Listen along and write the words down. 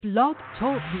Blog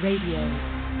Talk Radio.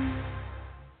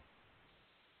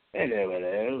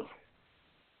 Hello.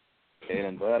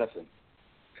 Kaelin Patterson.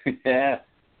 Yeah.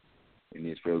 And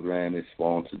this program is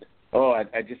sponsored. Oh,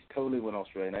 I just totally went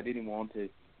Australian. I didn't want to.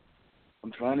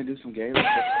 I'm trying to do some Gaelic, but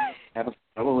I'm having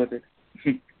trouble with it.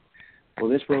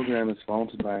 Well, this program is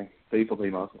sponsored by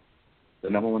P4P Muscle, the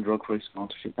 #1 drug-free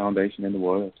sponsorship foundation in the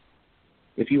world.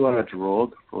 If you are a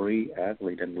drug-free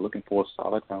athlete and looking for a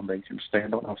solid foundation to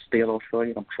stand on, I'm still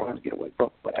Australian. I'm trying to get away from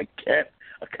it, but I can't.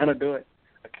 I cannot do it.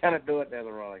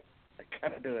 Desiree. I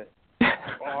cannot do it.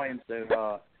 I'm trying so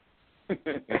hard.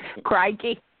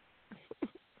 Crikey.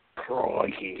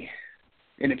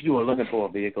 And if you are looking for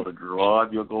a vehicle to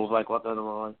drive your goals like what,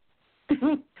 Desiree?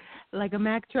 Like a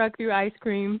Mack truck through ice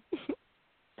cream.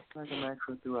 Like a Mack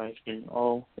truck through ice cream.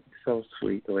 Oh, it's so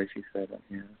sweet the way she said that.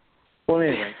 Yeah. Well,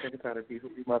 anyway, check us out at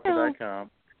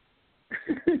p4pmuscle.com.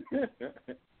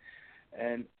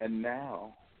 and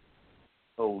now,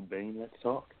 old Bean, let's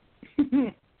talk.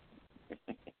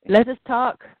 Let us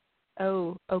talk.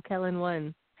 Oh, Kaelin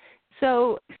 1.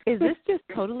 So is this just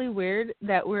totally weird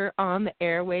that we're on the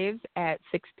airwaves at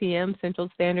 6 p.m. Central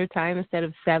Standard Time instead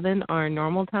of 7 our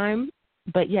normal time?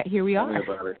 But yet here we are. Tell me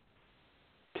about it.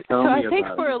 So I think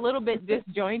we're a little bit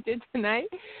disjointed tonight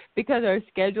because our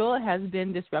schedule has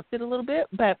been disrupted a little bit.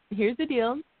 But here's the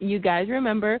deal. You guys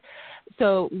remember,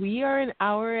 so we are an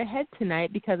hour ahead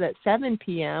tonight because at 7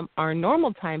 p.m., our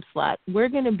normal time slot, we're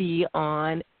going to be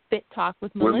on Fit Talk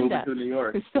with Melinda. We're moving to New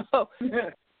York. So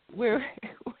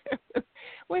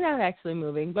we're not actually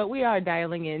moving, but we are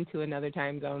dialing into another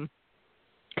time zone,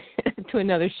 to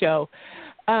another show.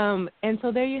 And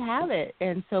so there you have it.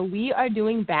 And so we are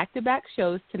doing back-to-back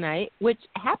shows tonight, which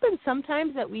happens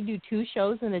sometimes that we do 2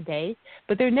 shows in a day,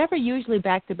 but they're never usually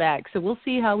back-to-back. So we'll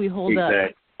see how we hold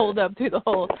up through the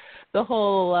whole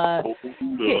kit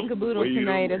and caboodle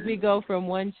tonight as we go from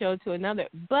one show to another.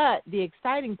 But the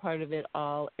exciting part of it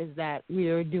all is that we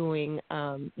are doing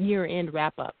year-end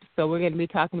wrap-up. So we're going to be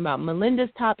talking about Melinda's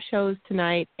top shows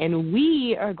tonight, and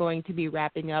we are going to be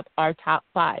wrapping up our top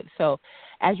 5. So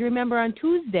as you remember on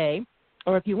Tuesday,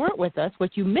 or if you weren't with us,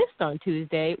 what you missed on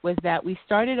Tuesday was that we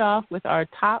started off with our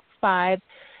top 5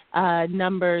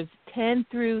 numbers 10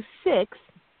 through 6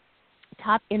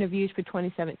 top interviews for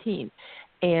 2017.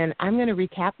 And I'm going to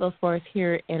recap those for us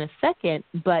here in a second.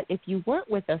 But if you weren't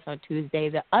with us on Tuesday,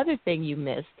 the other thing you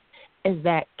missed is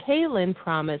that Kaelin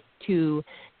promised to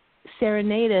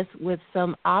serenade us with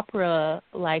some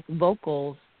opera-like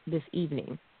vocals this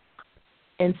evening.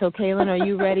 And so, Kaelin, are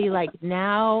you ready like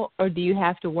now, or do you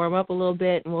have to warm up a little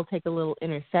bit and we'll take a little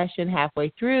intercession halfway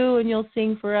through and you'll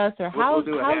sing for us? Or how's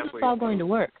this all going to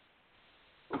work?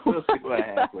 We'll stick with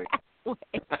halfway.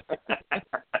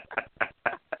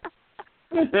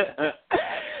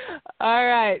 All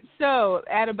right. So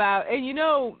at about, and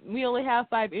we only have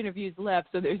 5 interviews left,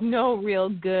 so there's no real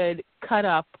good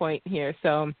cutoff point here.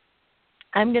 So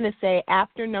I'm going to say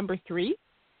after number 3,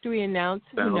 do we announce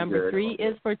who number 3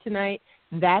 is for tonight?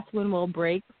 That's when we'll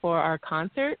break for our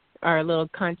concert, our little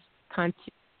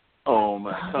Oh,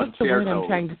 my concerto. What's the word I'm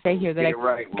trying to say here?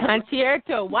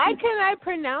 Concerto. Why can't I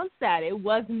pronounce that? It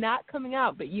was not coming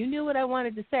out, but you knew what I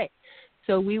wanted to say.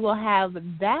 So we will have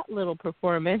that little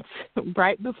performance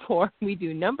right before we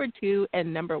do number 2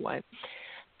 and number 1.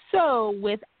 So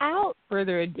without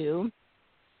further ado,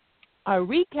 our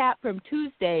recap from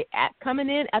Tuesday, coming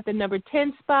in at the number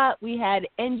 10 spot, we had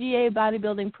NGA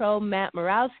bodybuilding pro Matt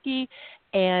Morawski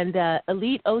and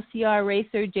elite OCR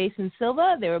racer Jason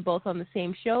Silva. They were both on the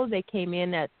same show. They came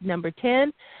in at number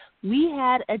 10. We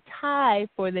had a tie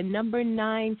for the number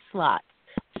 9 slot.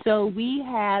 So we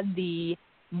had the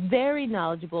very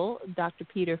knowledgeable Dr.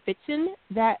 Peter Fitchen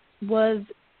that was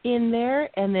in there,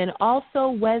 and then also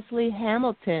Wesley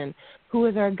Hamilton, who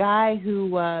is our guy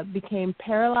who became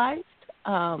paralyzed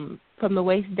from the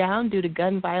waist down due to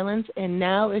gun violence, and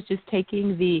now is just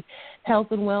taking the health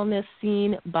and wellness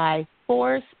scene by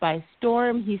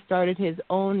storm. He started his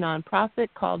own nonprofit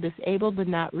called Disabled But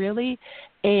Not Really,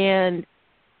 and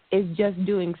is just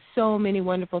doing so many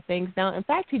wonderful things now. In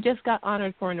fact, he just got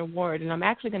honored for an award, and I'm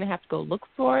actually going to have to go look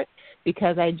for it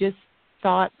because I just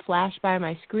saw it flash by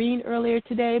my screen earlier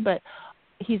today, but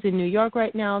he's in New York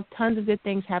right now. Tons of good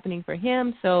things happening for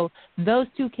him. So those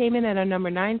 2 came in at our number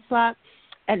 9 slot.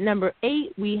 At number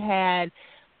 8, we had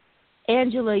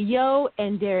Angela Yo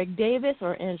and Derek Davis,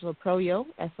 or Angela Pro Yo,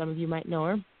 as some of you might know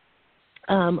her.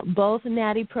 Both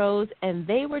Natty pros, and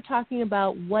they were talking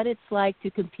about what it's like to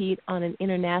compete on an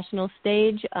international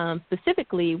stage.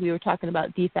 Specifically, we were talking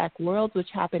about DFAC Worlds, which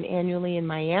happen annually in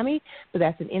Miami, but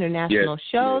that's an international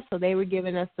show. So they were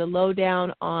giving us the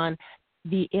lowdown on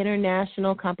the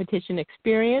International Competition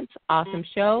Experience. Awesome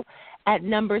show. At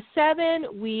number 7,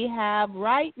 we have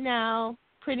right now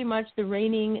pretty much the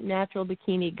reigning natural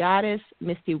bikini goddess,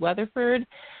 Misty Weatherford.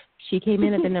 She came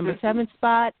in at the number 7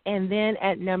 spot. And then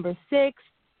at number 6,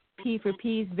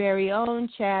 P4P's very own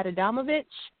Chad Adamovich,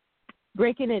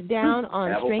 breaking it down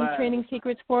on strength training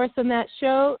secrets for us on that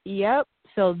show. Yep.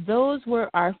 So those were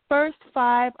our first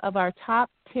 5 of our top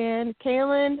 10.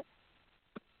 Kaelin,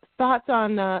 thoughts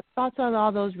on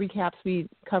all those recaps we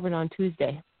covered on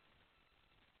Tuesday?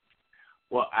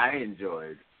 Well, I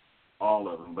enjoyed all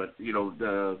of them, but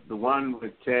the one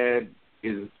with Chad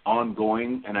is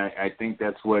ongoing, and I think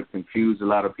that's what confused a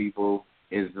lot of people.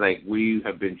 Is like we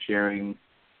have been sharing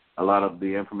a lot of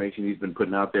the information he's been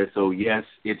putting out there. So yes,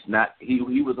 it's not he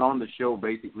was on the show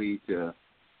basically to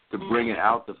bring it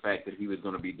out the fact that he was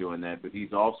going to be doing that, but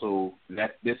he's also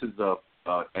this is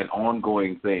an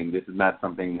ongoing thing. This is not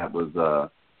something that was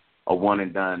a one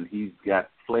and done. He's got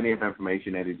plenty of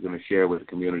information that he's going to share with the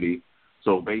community.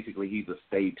 So basically, he's a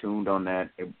stay tuned on that.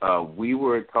 We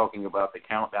were talking about the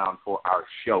countdown for our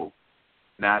show,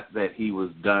 not that he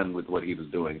was done with what he was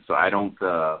doing. So I don't.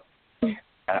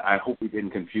 I hope we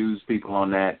didn't confuse people on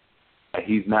that.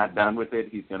 He's not done with it.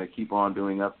 He's going to keep on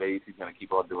doing updates. He's going to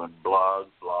keep on doing blogs.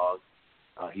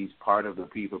 He's part of the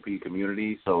P4P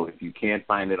community. So if you can't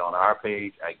find it on our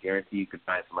page, I guarantee you can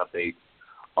find some updates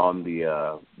on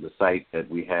the site that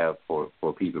we have for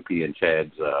P4P and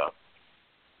Chad's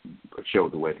show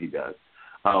the way he does.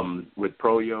 With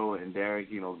Proyo and Derek,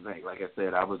 like I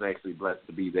said, I was actually blessed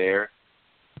to be there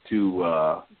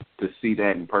to see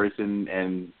that in person.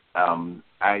 And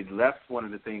I left one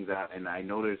of the things out, and I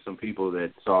know there's some people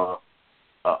that saw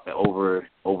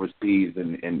overseas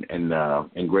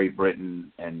in Great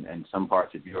Britain and some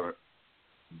parts of Europe,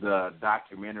 the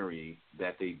documentary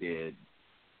that they did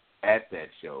at that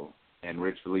show. And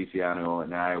Rich Feliciano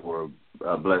and I were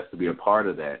blessed to be a part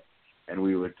of that. And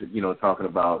we were, talking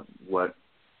about what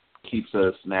keeps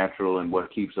us natural and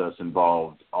what keeps us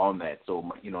involved on that.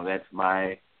 So, that's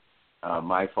my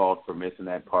fault for missing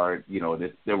that part.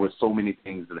 There were so many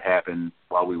things that happened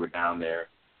while we were down there,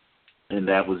 and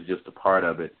that was just a part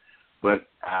of it. But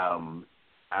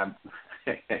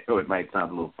it might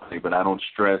sound a little funny, but I don't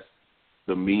stress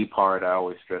the me part. I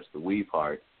always stress the we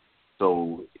part.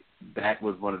 So that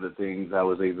was one of the things I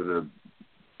was able to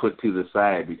put to the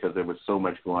side because there was so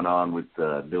much going on with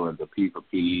doing the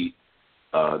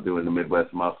P4P, doing the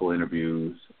Midwest Muscle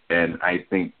interviews, and I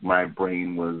think my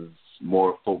brain was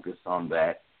more focused on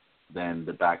that than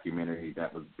the documentary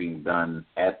that was being done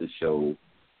at the show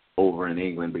over in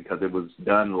England because it was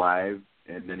done live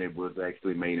and then it was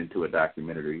actually made into a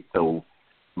documentary. So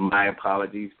my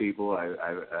apologies, people.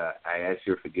 I ask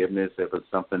your forgiveness if it's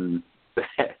something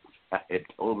that I had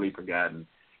totally forgotten.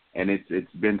 And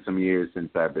it's been some years since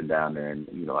I've been down there, and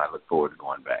I look forward to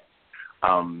going back.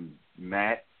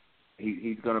 Matt,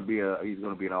 he's gonna be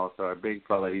an all-star, big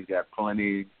fella. He's got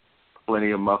plenty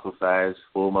of muscle size,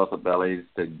 full muscle bellies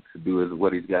to do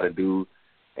what he's got to do.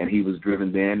 And he was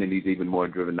driven then, and he's even more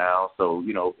driven now. So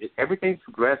everything's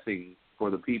progressing for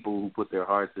the people who put their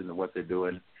hearts into what they're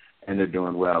doing, and they're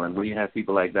doing well. And when you have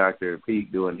people like Dr.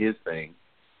 Peak doing his thing,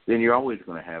 then you're always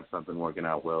going to have something working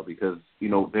out well because,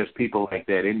 there's people like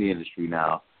that in the industry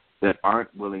now that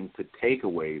aren't willing to take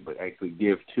away but actually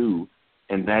give to,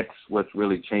 and that's what's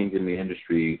really changing the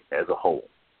industry as a whole.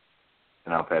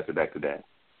 And I'll pass it back to Dan.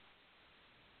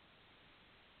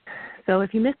 So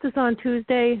if you missed us on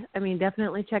Tuesday,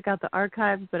 definitely check out the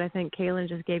archives, but I think Kaelin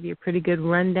just gave you a pretty good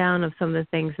rundown of some of the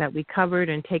things that we covered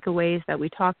and takeaways that we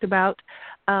talked about.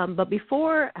 But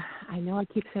before, I know I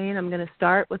keep saying I'm going to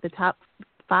start with the top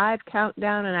 5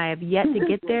 countdown, and I have yet to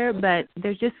get there, but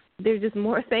there's just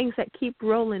more things that keep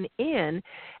rolling in.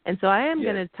 And so I am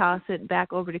going to toss it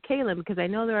back over to Kaelin because I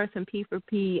know there are some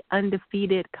P4P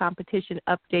undefeated competition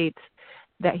updates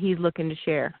that he's looking to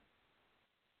share.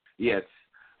 Yes.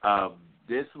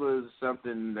 This was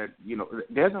something that,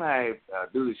 Des and I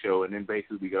do the show, and then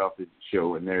basically we get off the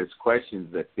show, and there's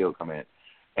questions that still come in.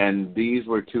 And these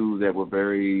were 2 that were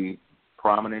very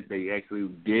prominent. They actually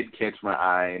did catch my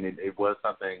eye, and it was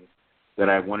something that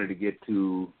I wanted to get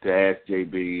to ask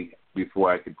JB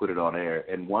before I could put it on air.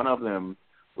 And one of them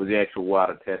was the actual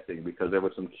water testing because there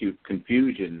was some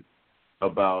confusion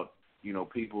about,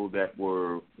 people that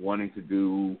were wanting to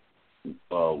do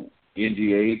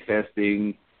NGA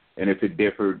testing and if it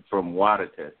differed from water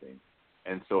testing.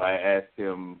 And so I asked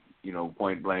him,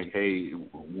 point blank, hey,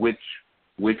 which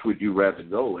would you rather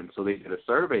go? And so they did a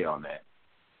survey on that.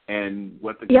 And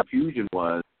what the confusion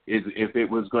was is if it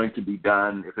was going to be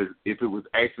done, if it was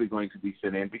actually going to be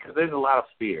sent in, because there's a lot of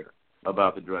fear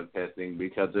about the drug testing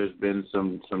because there's been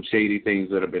some shady things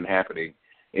that have been happening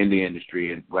in the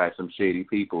industry and by some shady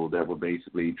people that were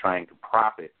basically trying to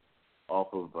profit off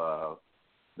of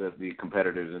the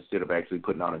competitors instead of actually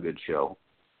putting on a good show.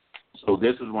 So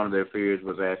this was one of their fears,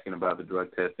 was asking about the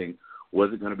drug testing.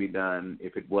 Was it going to be done?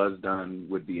 If it was done,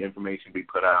 would the information be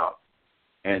put out?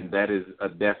 And that is a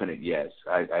definite yes.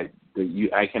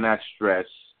 I cannot stress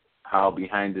how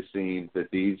behind the scenes that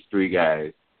these three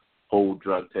guys hold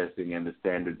drug testing and the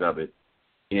standards of it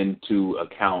into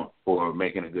account for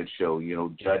making a good show. You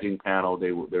know, judging panel,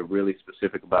 they're really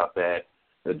specific about that.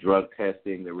 The drug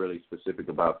testing, they're really specific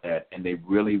about that. And they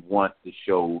really want the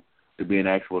show to be an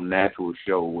actual natural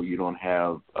show where you don't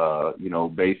have,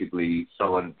 basically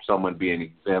someone being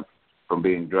exempt from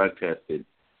being drug tested.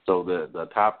 So the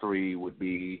top three would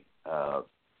be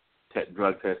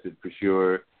drug tested for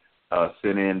sure,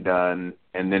 sent in, done,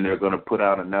 and then they're going to put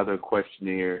out another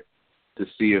questionnaire to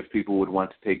see if people would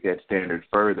want to take that standard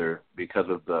further because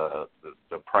of the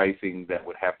pricing that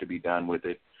would have to be done with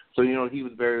it. So, he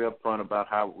was very upfront about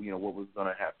how, what was going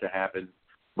to have to happen.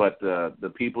 But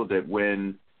the people that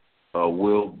win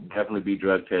will definitely be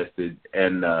drug tested,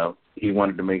 and he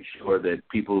wanted to make sure that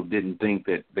people didn't think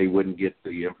that they wouldn't get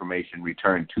the information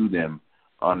returned to them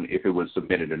on if it was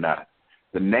submitted or not.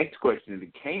 The next question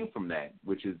that came from that,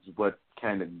 which is what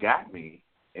kind of got me,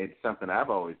 it's something I've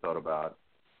always thought about,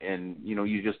 and,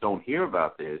 you just don't hear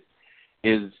about this,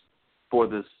 is for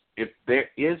this, if there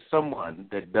is someone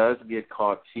that does get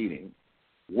caught cheating,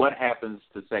 what happens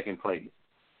to second place?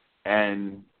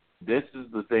 And this is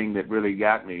the thing that really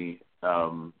got me.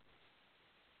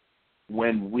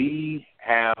 When we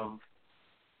have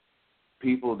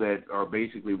people that are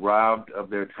basically robbed of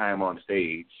their time on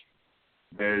stage,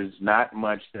 there's not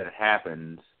much that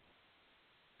happens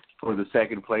for the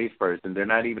second place person. They're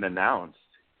not even announced.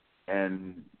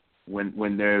 And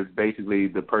when there's basically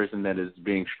the person that is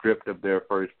being stripped of their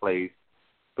first place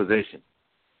position.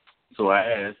 So I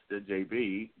asked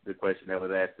JB the question that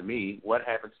was asked to me, what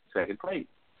happens to second place?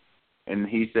 And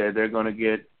he said they're going to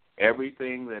get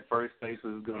everything that first place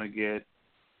was going to get,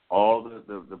 all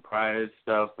the prize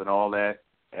stuff and all that,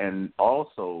 and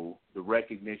also the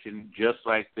recognition just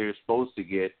like they're supposed to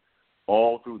get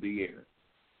all through the year.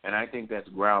 And I think that's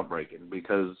groundbreaking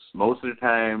because most of the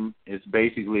time it's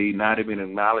basically not even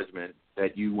acknowledgement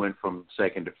that you went from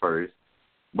second to first,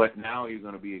 but now you're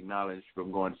going to be acknowledged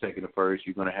from going second to first.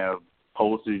 You're going to have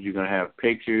posters. You're going to have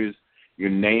pictures. Your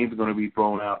name's going to be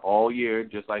thrown out all year,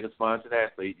 just like a sponsored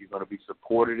athlete. You're going to be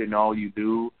supported in all you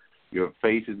do. Your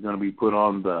face is going to be put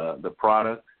on the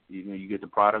product. You get the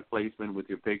product placement with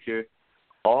your picture.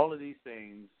 All of these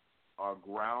things are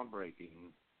groundbreaking,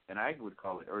 and I would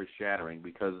call it earth-shattering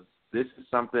because this is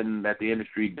something that the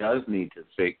industry does need to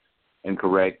fix and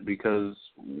correct because,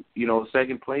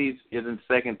 second place isn't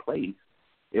second place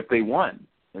if they won,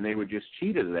 and they were just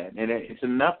cheated of that. And it's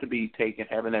enough to be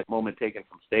having that moment taken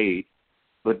from stage,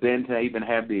 but then to even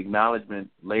have the acknowledgement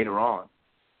later on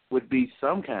would be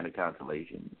some kind of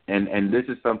consolation. And this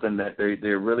is something that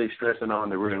they're really stressing on,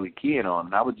 they're really keying on,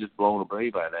 and I was just blown away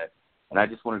by that. And I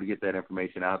just wanted to get that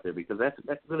information out there because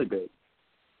that's really big.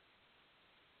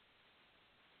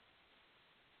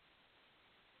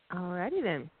 All righty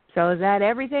then. So is that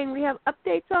everything we have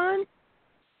updates on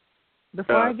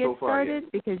before I get started?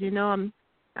 Yes. Because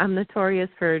I'm notorious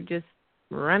for just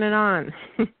running on.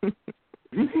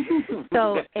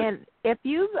 So, and if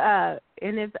you've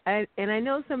and I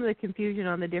know some of the confusion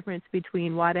on the difference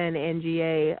between WADA and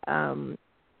NGA,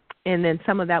 and then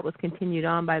some of that was continued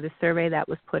on by the survey that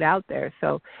was put out there.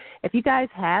 So, if you guys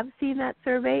have seen that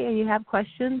survey and you have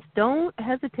questions, don't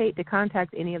hesitate to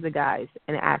contact any of the guys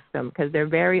and ask them because they're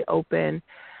very open.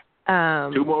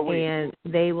 2 more weeks,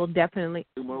 and they will definitely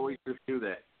 2 more weeks to do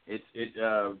that. Des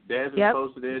has Yep.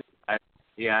 posted it.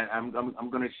 I'm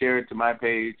going to share it to my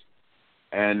page,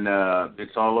 and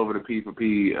it's all over the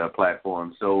P4P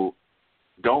platform. So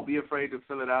don't be afraid to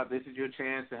fill it out. This is your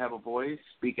chance to have a voice.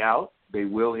 Speak out. They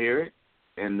will hear it,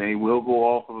 and they will go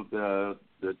off of the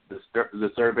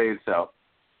survey itself.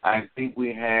 I think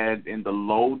we had in the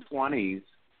low 20s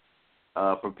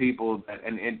for people that,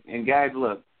 and guys,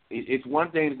 look, it's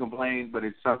one thing to complain, but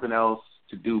it's something else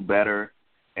to do better.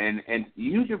 And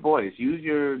use your voice, use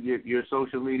your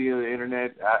social media,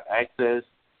 internet access,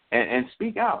 and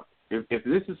speak out. If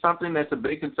this is something that's a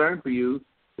big concern for you,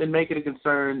 then make it a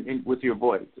concern with your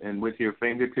voice and with your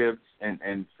fingertips,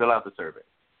 and fill out the survey.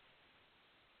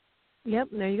 Yep,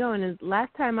 there you go. And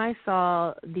last time I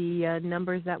saw the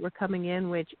numbers that were coming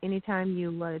in, which anytime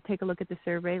you take a look at the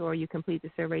survey or you complete the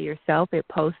survey yourself, it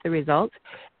posts the results.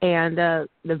 And the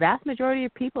vast majority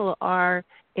of people are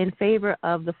in favor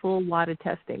of the full WADA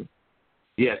testing.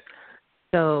 Yes.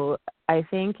 So I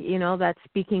think, that's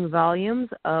speaking volumes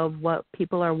of what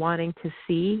people are wanting to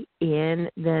see in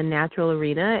the natural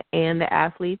arena, and the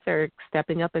athletes are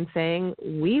stepping up and saying,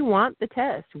 we want the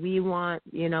test. We want,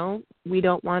 we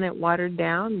don't want it watered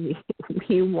down.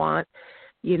 We want,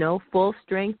 full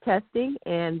strength testing,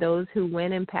 and those who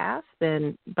win and pass,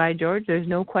 then by George, there's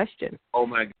no question. Oh,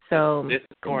 my God. So this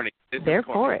is corny. They're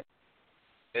for it.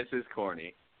 This is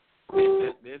corny.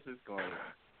 This is corny.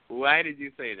 Why did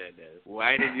you say that, Des?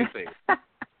 Why did you say that?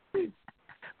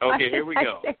 Okay, here we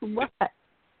go. What?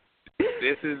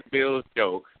 This is Bill's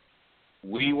joke.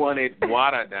 We want it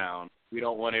watered down. We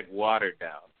don't want it watered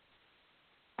down.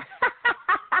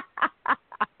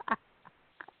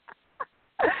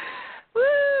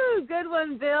 Woo! Good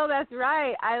one, Bill. That's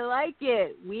right. I like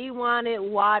it. We want it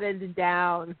watered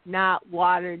down, not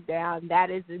watered down. That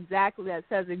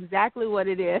says exactly what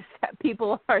it is that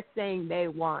people are saying they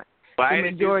want. Why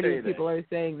the majority did you say of people that? are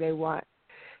saying they want.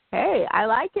 Hey, I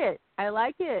like it.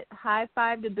 High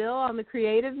five to Bill on the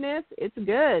creativeness. It's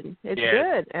good. It's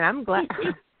good, and I'm glad.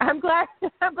 I'm glad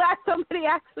somebody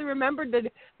actually remembered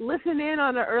to listen in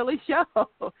on an early show.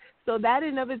 So that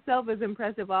in of itself is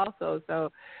impressive, also.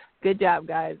 So, good job,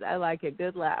 guys. I like it.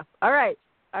 Good laugh. All right.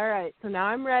 So now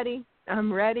I'm ready. Now.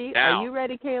 Are you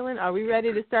ready, Kaelin? Are we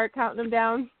ready to start counting them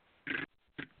down?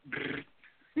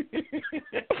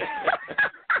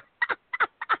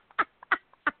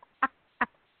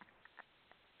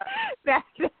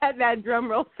 That drum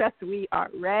roll says we are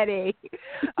ready.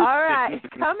 All right,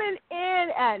 coming in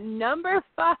at number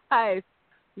 5,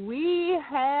 we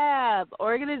have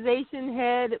organization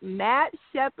head Matt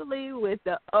Shepley with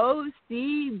the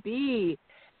OCB.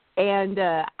 And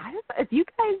I don't know if you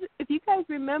guys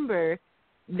remember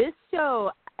this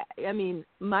show. I mean,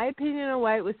 my opinion on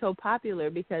why it was so popular,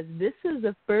 because this is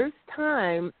the first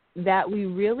time that we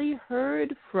really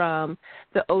heard from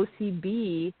the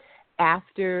OCB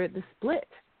after the split.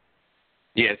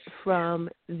 Yes. From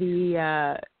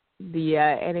the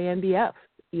NANBF.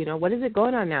 What is it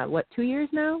going on now? 2 years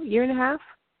now? Year and a half?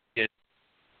 Yes.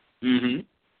 Mhm.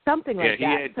 Something like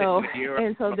that. Had so a year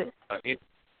and so of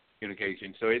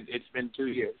communication. So it's been 2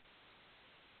 years.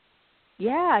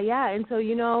 Yeah. And so,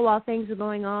 while things were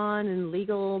going on and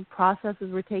legal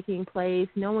processes were taking place,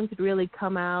 no one could really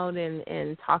come out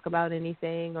and talk about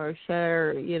anything or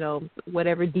share,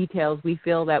 whatever details we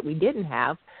feel that we didn't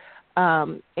have.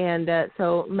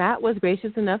 So Matt was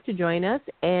gracious enough to join us,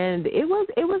 and it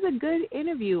was a good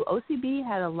interview. OCB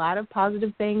had a lot of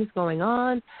positive things going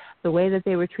on, the way that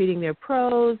they were treating their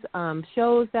pros,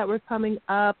 shows that were coming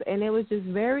up, and it was just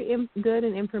very good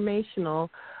and informational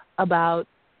about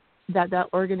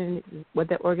what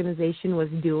that organization was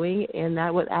doing, and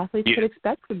that what athletes could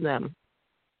expect from them.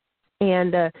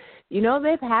 And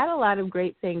they've had a lot of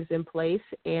great things in place,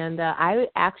 and I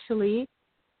actually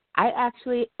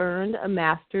earned a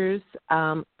master's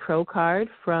pro card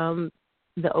from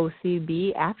the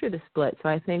OCB after the split. So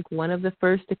I think one of the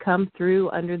first to come through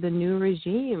under the new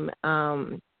regime.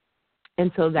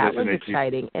 And so that was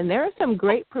exciting. And there are some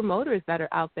great promoters that are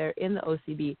out there in the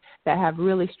OCB that have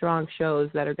really strong shows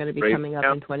that are going to be coming up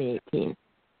in 2018.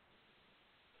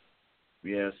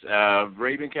 Yes.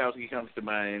 Ray Binkowski comes to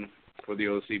mind for the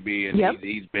OCB, and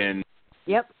he's been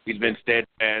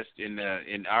steadfast in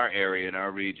our area, in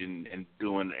our region, and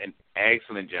doing an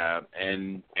excellent job.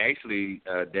 And actually,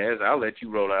 Des, I'll let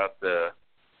you roll out the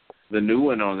new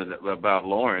one about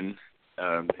Lauren.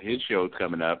 His show's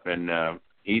coming up, and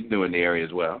he's new in the area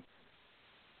as well.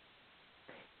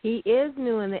 He is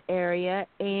new in the area,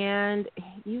 and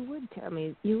you would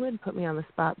put me on the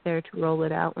spot there to roll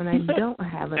it out when I don't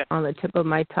have it on the tip of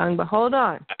my tongue. But hold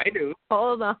on. I do.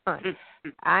 Hold on.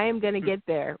 I am going to get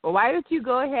there. Well, why don't you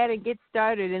go ahead and get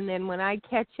started, and then when I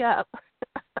catch up,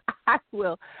 I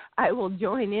will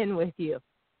join in with you.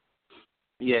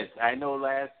 Yes, I know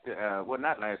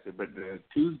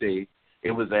Tuesday,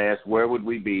 it was asked where would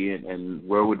we be and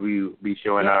where would we be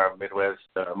showing our Midwest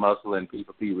Muscle and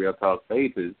P4P Real Talk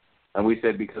faces. And we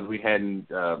said because we hadn't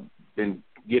been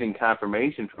getting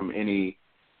confirmation from any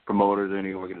promoters or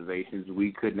any organizations,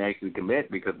 we couldn't actually commit,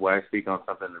 because why speak on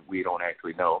something that we don't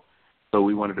actually know. So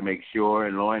we wanted to make sure,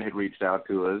 and Lauren had reached out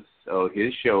to us. So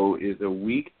his show is a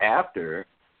week after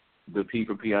the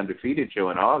P4P Undefeated show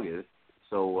in August.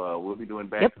 So we'll be doing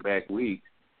back-to-back weeks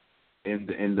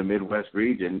in the Midwest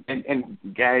region. And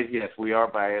guys, yes, we are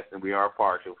biased and we are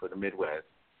partial for the Midwest.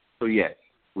 So yes,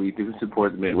 we do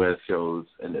support the Midwest shows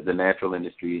and the natural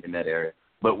industry in that area.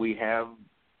 But we have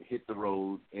hit the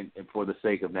road for the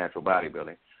sake of natural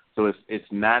bodybuilding. So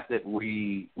it's not that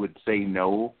we would say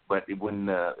no, but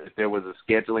if there was a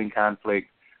scheduling conflict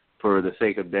for the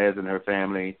sake of Des and her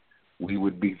family, we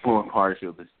would be more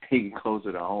partial to staying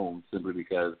closer to home simply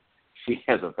because she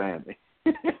has a family.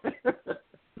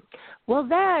 Well,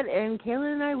 that, and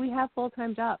Kaelin and I, we have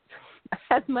full-time jobs.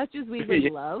 As much as we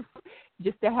would love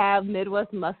just to have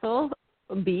Midwest Muscle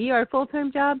be our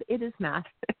full-time job, it is not,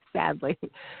 sadly.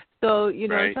 So, you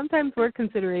know, sometimes work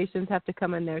considerations have to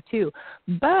come in there too.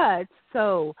 But,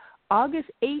 so, August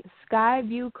 8th,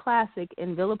 Skyview Classic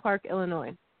in Villa Park,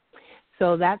 Illinois.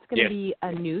 So that's going to be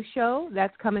a new show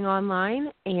that's coming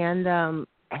online. And,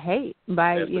 hey,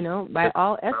 by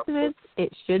all estimates,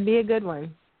 it should be a good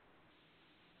one.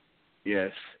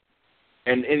 Yes.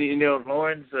 And you know,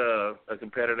 Lauren's a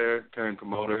competitor turned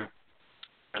promoter,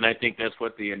 and I think that's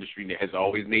what the industry has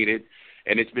always needed.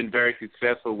 And it's been very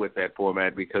successful with that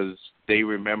format because they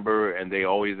remember and they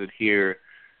always adhere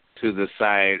to the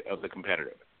side of the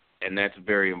competitor. And that's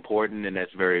very important and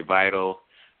that's very vital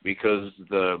because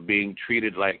the being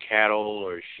treated like cattle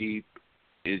or sheep,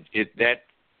 that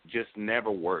just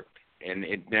never worked. And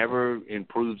it never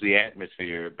improves the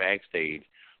atmosphere backstage.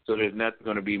 So there's not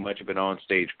going to be much of an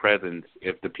on-stage presence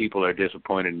if the people are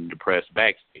disappointed and depressed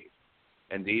backstage.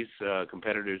 And these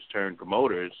competitors turned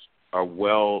promoters are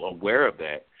well aware of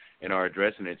that and are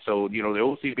addressing it. So, you know, the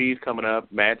OCB is coming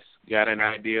up. Matt's got an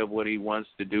idea of what he wants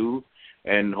to do,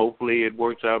 and hopefully it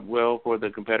works out well for the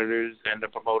competitors and the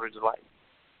promoters alike.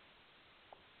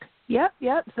 Yep.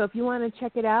 So if you want to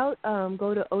check it out,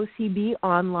 go to OCB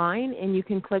online, and you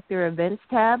can click their events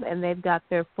tab, and they've got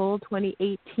their full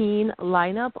 2018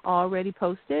 lineup already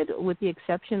posted with the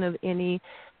exception of any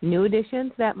new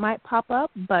additions that might pop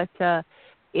up. But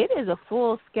it is a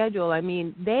full schedule. I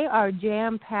mean, they are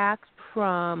jam-packed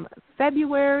from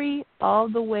February all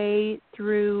the way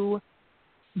through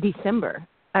December.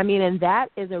 I mean, and that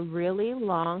is a really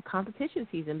long competition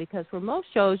season because for most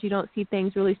shows, you don't see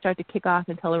things really start to kick off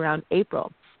until around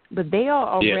April. But they are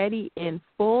already in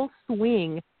full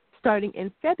swing starting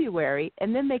in February,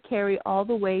 and then they carry all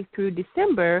the way through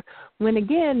December when,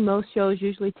 again, most shows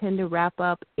usually tend to wrap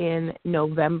up in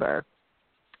November.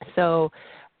 So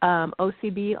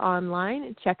OCB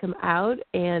online, check them out.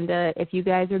 And if you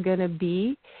guys are going to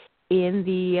be in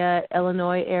the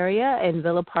Illinois area in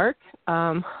Villa Park,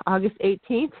 August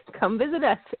 18th, come visit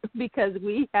us because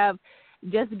we have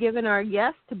just given our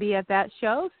guest to be at that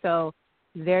show. So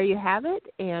there you have it,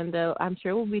 and I'm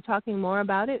sure we'll be talking more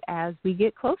about it as we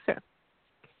get closer.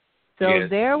 So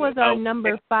there was our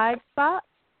number 5 spot.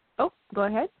 Oh, go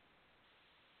ahead.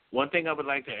 One thing I would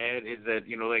like to add is that,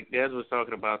 you know, like Des was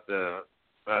talking about a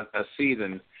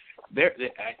season,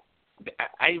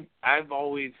 I've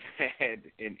always had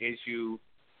an issue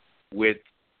with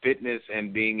fitness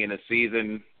and being in a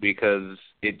season because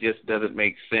it just doesn't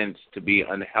make sense to be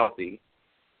unhealthy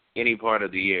any part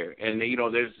of the year. And, you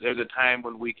know, there's a time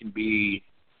when we can be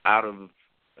out of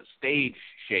stage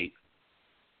shape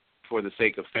for the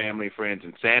sake of family, friends,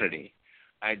 and sanity.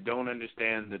 I don't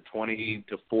understand the 20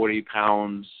 to 40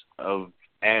 pounds of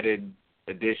added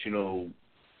additional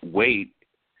weight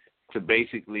to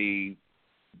basically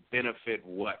benefit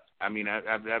what? I mean,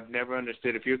 I've never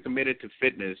understood. If you're committed to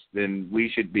fitness, then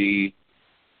we should be,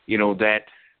 you know, that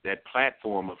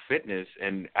platform of fitness.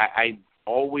 And I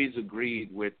always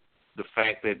agreed with the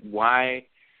fact that why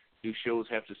do shows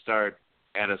have to start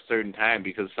at a certain time?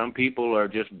 Because some people are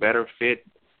just better fit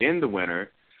in the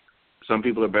winter. Some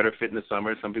people are better fit in the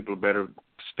summer. Some people are better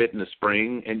fit in the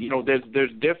spring. And, you know,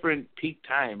 there's different peak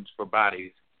times for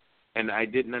bodies. And I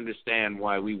didn't understand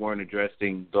why we weren't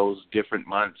addressing those different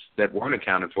months that weren't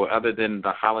accounted for other than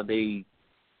the holiday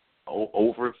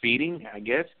overfeeding, I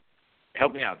guess.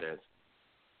 Help me out, Des.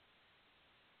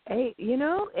 Hey, you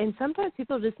know, and sometimes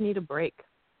people just need a break.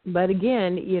 But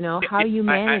again, you know, how you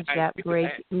manage that break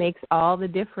makes all the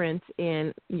difference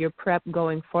in your prep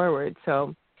going forward.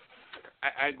 So,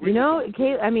 I agree. You know,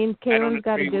 Kaelin's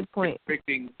got a good point.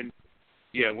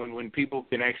 When people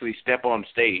can actually step on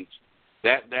stage.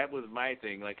 That was my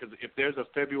thing. Like, because if there's a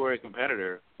February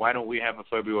competitor, why don't we have a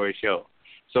February show?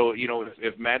 So, you know,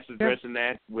 if Matt's addressing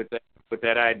that with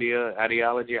that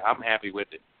ideology, I'm happy with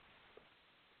it.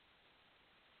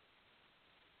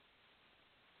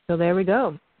 So there we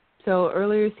go. So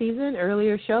earlier season,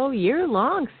 earlier show,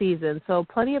 year-long season. So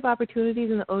plenty of opportunities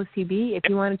in the OCB. If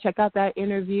you want to check out that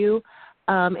interview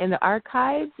in the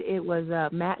archives, it was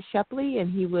Matt Shepley,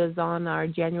 and he was on our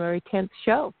January 10th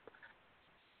show.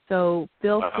 So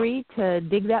feel free to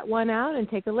dig that one out and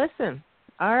take a listen.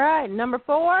 All right, number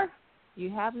 4. You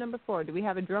have number 4. Do we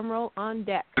have a drum roll on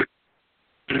deck?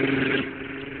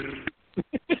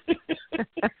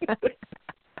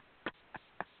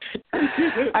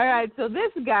 All right, so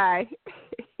this guy,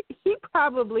 he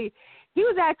He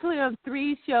was actually on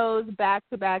 3 shows back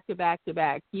to back to back to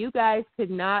back. You guys could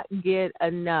not get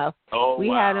enough. We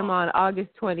had him on August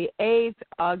 28th,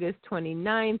 August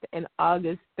 29th, and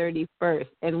August 31st.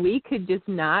 And we could just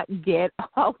not get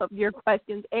all of your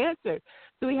questions answered.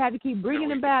 So we had to keep bringing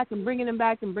him back and bringing him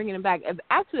back and bringing him back.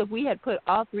 Actually, if we had put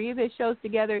all 3 of his shows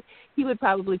together, he would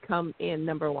probably come in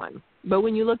number 1. But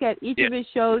when you look at each of his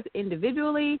shows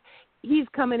individually, he's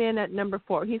coming in at number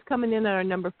 4. He's coming in at our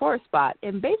number 4 spot.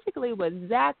 And basically what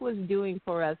Zach was doing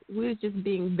for us, we was just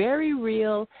being very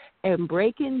real and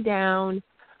breaking down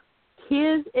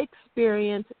his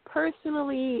experience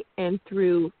personally and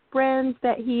through friends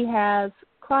that he has,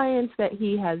 clients that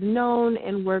he has known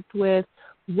and worked with,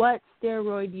 what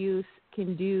steroid use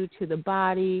can do to the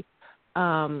body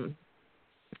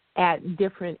at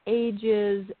different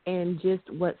ages, and just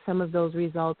what some of those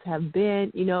results have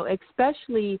been. You know,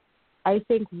 especially I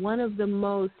think one of the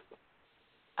most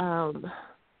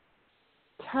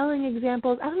telling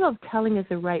examples, I don't know if telling is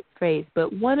the right phrase,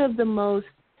 but one of the most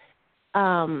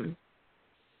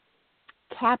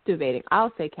captivating,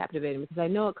 I'll say captivating because I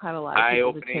know it caught a lot of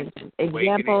people's attention.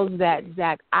 Examples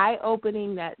that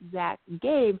eye-opening that Zach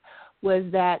gave was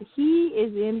that he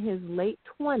is in his late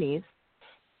 20s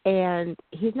and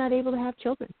he's not able to have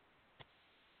children.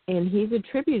 And he's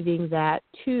attributing that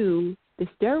to his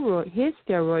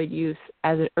steroid use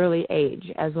at an early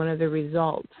age as one of the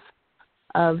results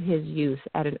of his use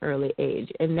at an early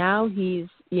age. And now he's,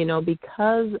 you know,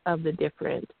 because of the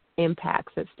different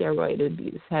impacts that steroid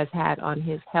abuse has had on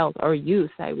his health, or use,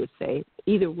 I would say.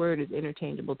 Either word is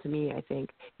interchangeable to me, I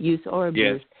think, use or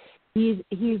abuse. Yes.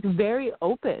 He's very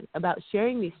open about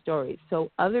sharing these stories so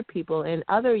other people and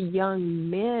other young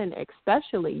men,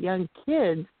 especially young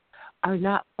kids, are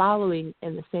not following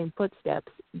in the same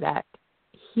footsteps that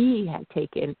he had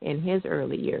taken in his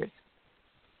early years.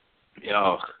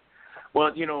 Yeah.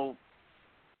 Well, you know,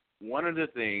 one of the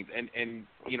things, and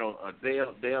you know,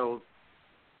 Dale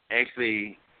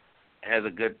actually has a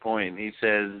good point. He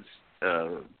says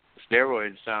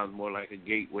steroids sounds more like a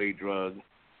gateway drug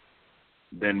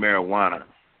than marijuana.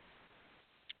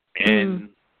 And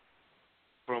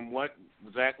from what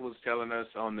Zach was telling us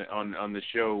on the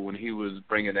show when he was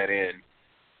bringing that in,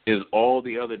 is all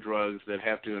the other drugs that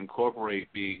have to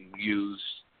incorporate being used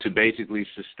to basically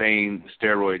sustain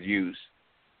steroid use,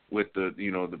 with the,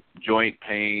 you know, the joint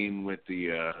pain, with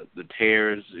the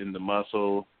tears in the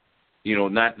muscle, you know,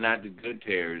 not the good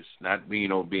tears, not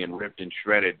being ripped and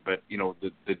shredded, but you know,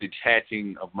 the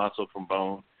detaching of muscle from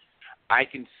bone. I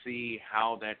can see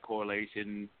how that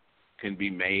correlation can be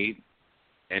made,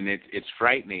 and it's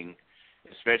frightening,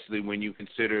 especially when you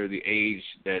consider the age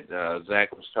that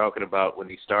Zach was talking about when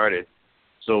he started.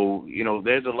 So, you know,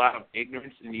 there's a lot of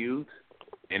ignorance in youth,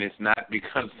 and it's not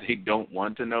because they don't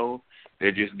want to know.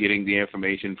 They're just getting the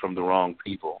information from the wrong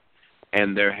people,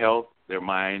 and their health, their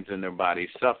minds, and their bodies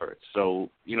suffered. So,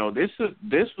 you know, this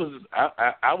was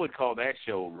I would call that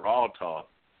show Raw Talk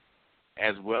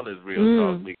as well as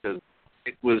Real Talk, because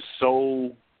it was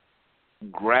so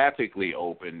graphically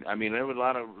open. I mean, there were a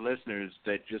lot of listeners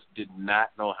that just did not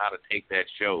know how to take that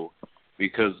show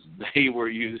because they were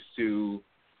used to,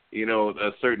 you know,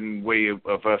 a certain way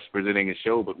of us presenting a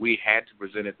show, but we had to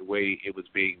present it the way it was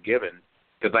being given.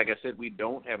 Because, like I said, we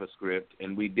don't have a script,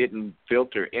 and we didn't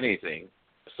filter anything.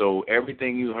 So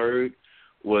everything you heard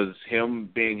was him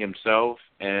being himself,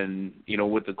 and, you know,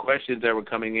 with the questions that were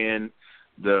coming in,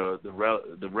 the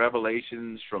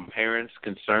revelations from parents,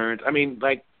 concerns. I mean,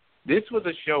 like, this was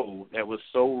a show that was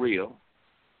so real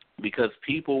because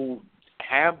people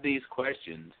have these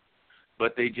questions,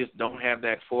 but they just don't have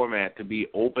that format to be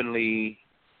openly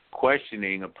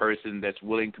questioning a person that's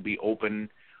willing to be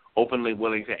openly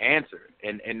willing to answer.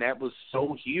 And that was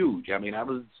so huge. I mean, I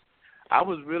was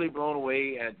really blown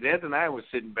away. Des and I were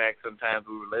sitting back sometimes,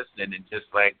 we were listening and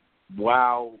just like,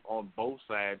 wow, on both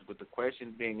sides, with the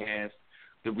questions being asked,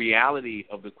 the reality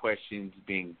of the questions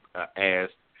being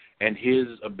asked, and his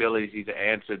ability to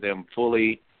answer them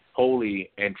fully, wholly,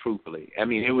 and truthfully. I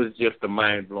mean, it was just a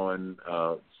mind-blowing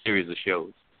series of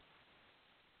shows.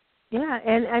 Yeah,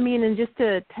 and I mean, and just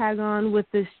to tag on with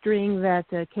the string that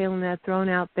Kaelin had thrown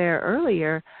out there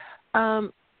earlier,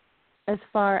 as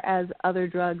far as other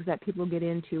drugs that people get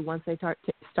into once they start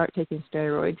taking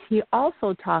steroids, he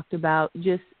also talked about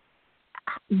just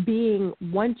being,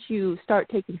 once you start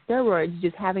taking steroids,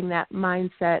 just having that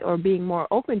mindset or being more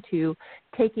open to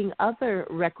taking other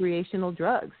recreational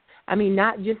drugs. I mean,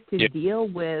 not just to deal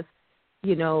with,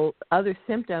 you know, other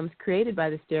symptoms created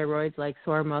by the steroids like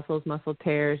sore muscles, muscle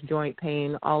tears, joint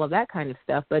pain, all of that kind of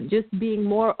stuff, but just being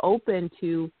more open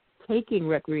to taking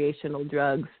recreational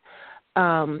drugs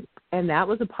And that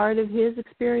was a part of his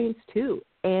experience, too.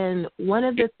 And one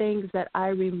of the things that I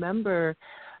remember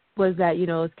was that,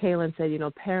 as Kaelin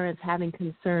said, parents having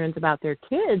concerns about their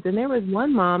kids. And there was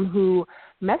one mom who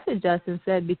messaged us and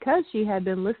said because she had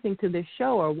been listening to this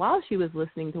show, or while she was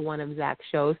listening to one of Zach's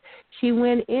shows, she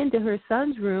went into her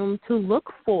son's room to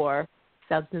look for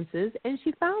substances, and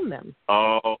she found them.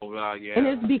 Oh, well, yeah. And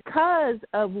it's because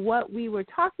of what we were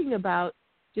talking about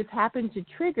just happened to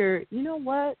trigger, you know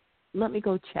what, let me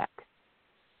go check.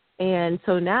 And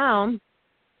so now,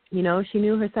 she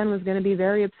knew her son was going to be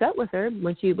very upset with her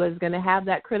when she was going to have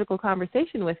that critical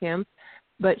conversation with him,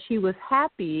 but she was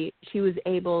happy she was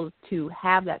able to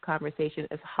have that conversation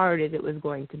as hard as it was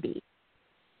going to be.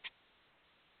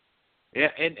 Yeah,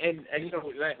 and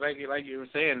like you were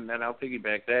saying, and I'll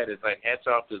piggyback that, it's like hats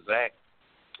off to Zach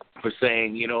for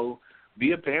saying,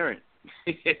 be a parent.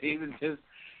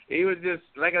 He was just,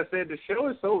 like I said, the show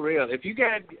is so real. If you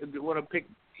guys want to pick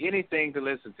anything to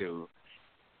listen to,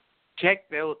 check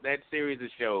that series of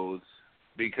shows,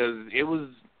 because it was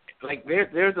like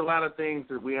there's a lot of things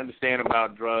that we understand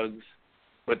about drugs,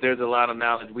 but there's a lot of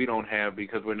knowledge we don't have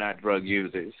because we're not drug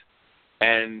users.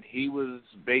 And he was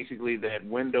basically that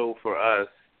window for us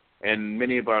and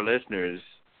many of our listeners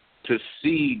to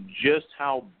see just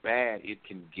how bad it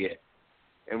can get.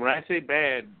 And when I say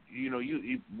bad,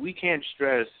 we can't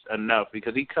stress enough,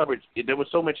 because he covered, there was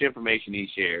so much information he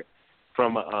shared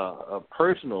from a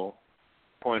personal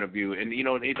point of view. And,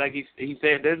 like he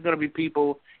said, there's going to be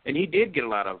people, and he did get a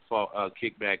lot of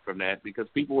kickback from that, because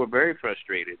people were very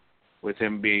frustrated with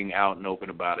him being out and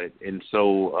open about it, and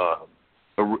so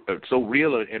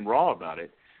real and raw about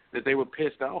it, that they were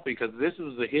pissed off, because this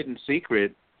was a hidden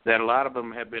secret that a lot of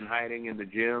them have been hiding in the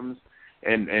gyms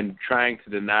and trying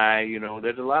to deny.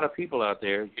 There's a lot of people out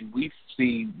there, and we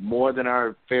see more than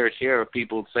our fair share of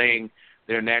people saying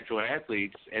they're natural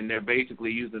athletes, and they're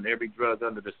basically using every drug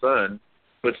under the sun,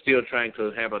 but still trying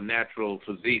to have a natural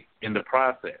physique in the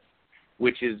process,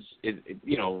 which is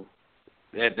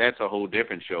that's a whole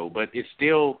different show. But it's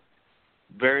still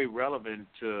very relevant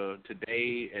to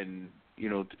today, and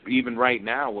even right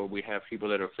now, where we have people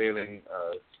that are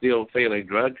still failing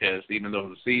drug tests, even though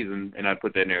the season, and I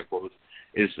put that in air quotes,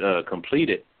 is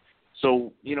completed.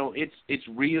 So it's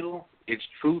real, it's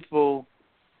truthful,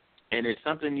 and it's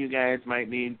something you guys might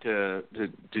need to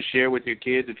share with your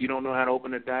kids. If you don't know how to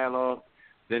open a dialogue,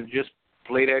 then just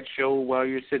play that show while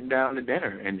you're sitting down to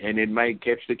dinner, and it might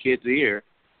catch the kid's ear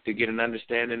to get an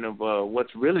understanding of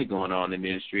what's really going on in the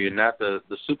industry, and not the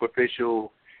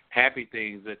superficial, happy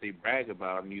things that they brag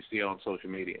about and you see on social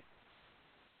media.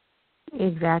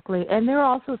 Exactly. And there are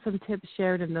also some tips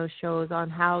shared in those shows on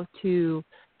how to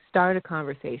start a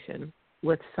conversation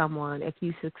with someone if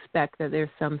you suspect that there's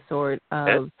some sort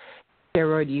of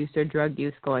steroid use or drug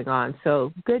use going on.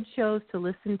 So good shows to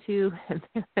listen to,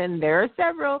 and there are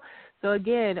several. So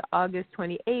again, August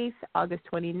 28th, August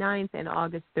 29th, and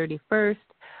August 31st.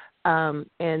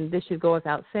 And this should go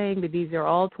without saying, but these are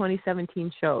all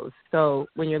 2017 shows. So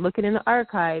when you're looking in the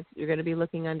archives, you're going to be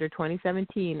looking under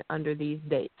 2017 under these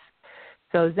dates.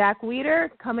 So Zach Weeder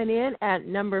coming in at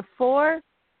number 4.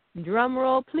 Drum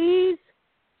roll, please.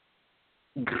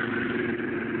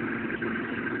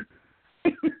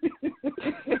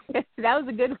 That was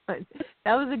a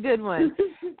good one.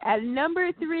 At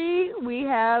number 3, we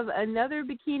have another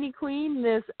bikini queen,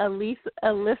 Miss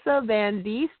Alyssa Van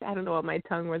Diest. I don't know what my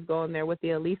tongue was going there with the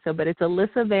Alyssa, but it's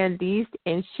Alyssa Van Diest,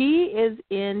 and she is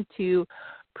into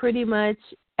pretty much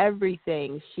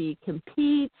everything. She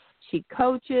competes, she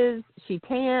coaches, she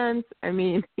tans. I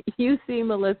mean, you see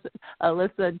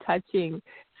Alyssa touching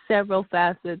several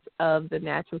facets of the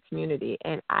natural community,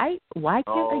 and why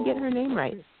can't I get her name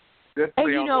right? And,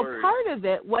 part of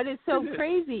it, what is so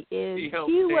crazy is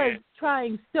she was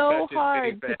trying so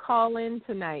hard to call in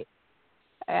tonight.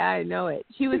 I know it.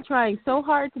 She was trying so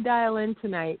hard to dial in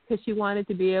tonight because she wanted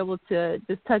to be able to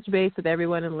just touch base with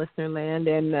everyone in listener land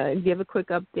and give a quick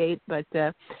update. But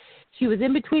she was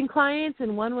in between clients,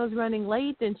 and one was running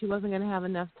late, and she wasn't going to have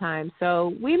enough time.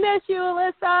 So we miss you,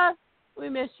 Alyssa. We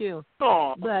miss you.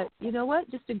 Aww. But you know what?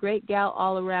 Just a great gal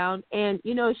all around. And,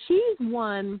 she's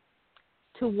one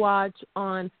to watch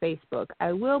on Facebook.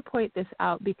 I will point this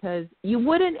out because you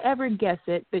wouldn't ever guess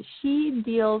it, but she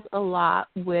deals a lot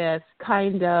with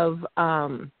kind of,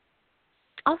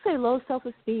 I'll say low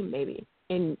self-esteem maybe.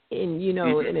 And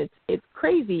and it's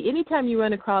crazy. Anytime you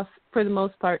run across, for the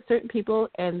most part, certain people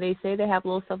and they say they have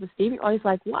low self-esteem, you're always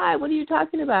like, why? What are you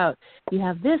talking about? You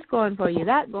have this going for you,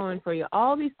 that going for you,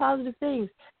 all these positive things,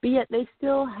 but yet they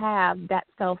still have that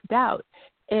self-doubt.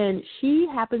 And she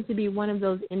happens to be one of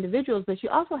those individuals, but she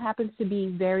also happens to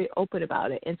be very open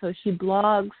about it. And so she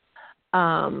blogs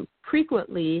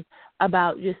frequently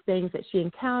about just things that she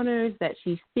encounters, that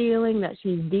she's feeling, that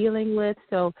she's dealing with.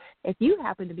 So if you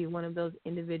happen to be one of those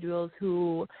individuals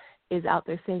who is out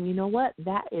there saying, you know what,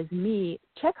 that is me,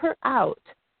 check her out.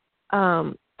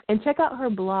 And check out her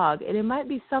blog. And it might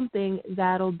be something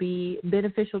that'll be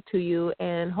beneficial to you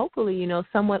and hopefully, you know,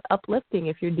 somewhat uplifting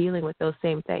if you're dealing with those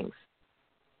same things.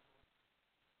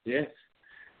 Yes.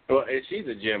 Well, and she's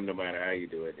a gem no matter how you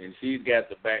do it. And she's got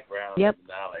the background Yep. and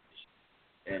knowledge.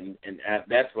 And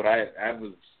that's what I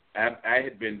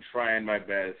had been trying my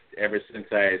best ever since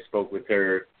I spoke with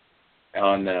her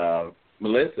on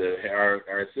Melissa,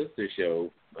 our sister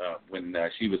show, when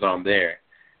she was on there.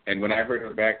 And when I heard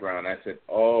her background, I said,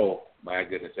 oh, my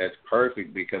goodness, that's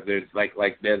perfect, because there's, like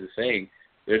Des is saying,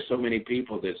 there's so many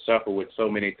people that suffer with so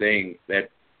many things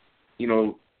that, you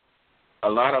know, a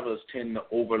lot of us tend to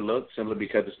overlook simply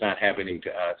because it's not happening to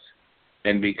us.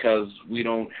 And because we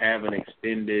don't have an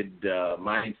extended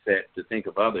mindset to think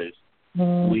of others,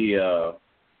 we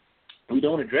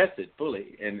don't address it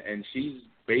fully. And she's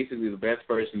basically the best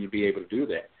person to be able to do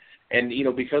that. And, you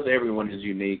know, because everyone is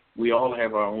unique, we all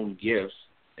have our own gifts.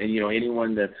 And, you know,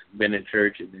 anyone that's been in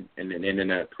church and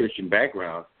in a Christian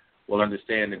background will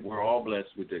understand that we're all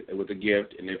blessed with a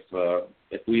gift. And if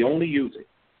we only use it,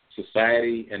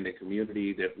 society and the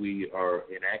community that we are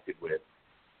enacted with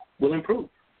will improve.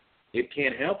 It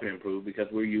can't help but improve because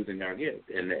we're using our gift.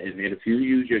 And if you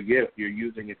use your gift, you're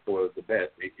using it for the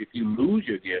best. If you lose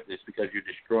your gift, it's because you're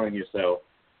destroying yourself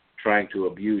trying to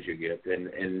abuse your gift.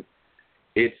 And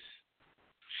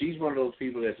she's one of those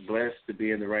people that's blessed to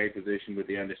be in the right position with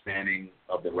the understanding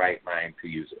of the right mind to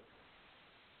use it.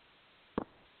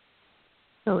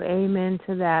 So amen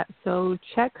to that. So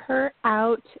check her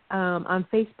out on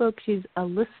Facebook. She's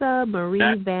Alyssa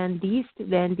Marie Van Diest.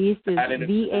 Van Diest is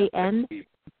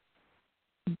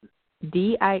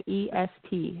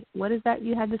VANDIEST. What is that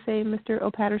you had to say, Mr.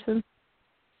 O'Patterson?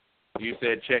 You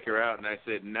said check her out, and I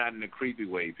said not in a creepy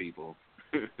way, people.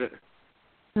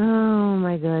 Oh,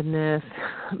 my goodness.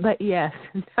 But, yes,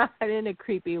 not in a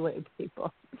creepy way,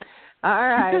 people. All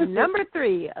right, number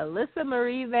 3, Alyssa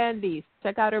Marie Van Diest.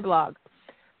 Check out her blog.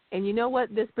 And you know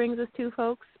what this brings us to,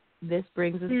 folks? This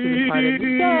brings us to the part of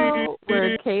the show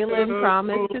where Kaelin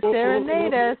promised to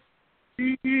serenade us.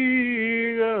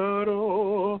 Figaro,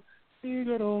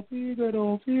 Figaro,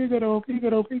 Figaro, Figaro,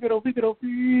 Figaro, Figaro, Figaro,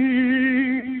 Figaro.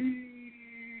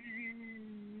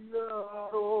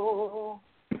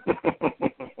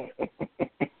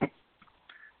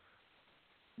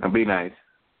 Now be nice.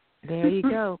 There you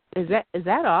go. Is that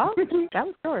all? That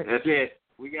was short. That's it.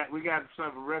 We got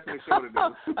some rest of the show to do.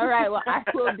 All right. Well,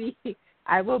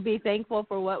 I will be thankful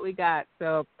for what we got.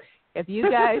 So, if you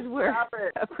guys were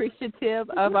appreciative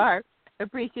of our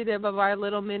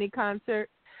little mini concert,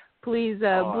 please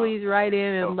write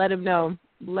in and let them know.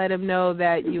 Let them know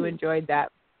that you enjoyed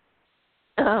that.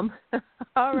 All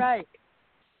right.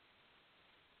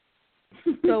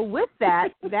 So with that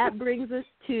brings us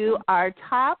to our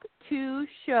top 2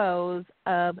 shows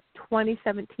of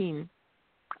 2017.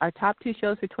 Our top 2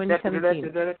 shows for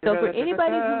 2017. So for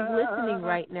anybody who's listening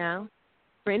right now,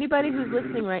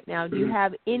 do you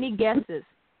have any guesses?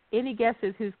 Any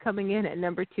guesses who's coming in at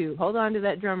number 2? Hold on to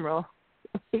that drum roll.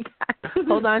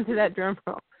 Hold on to that drum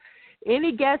roll.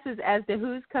 Any guesses as to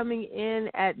who's coming in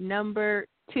at number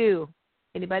 2?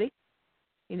 Anybody?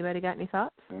 Anybody got any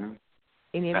thoughts?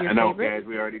 Any of your favorites? No, guys,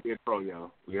 we already did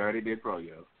Froyo. We already did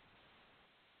Froyo.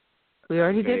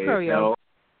 No.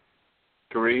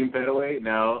 Kareem Featherweight?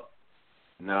 No,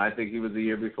 I think he was the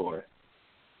year before.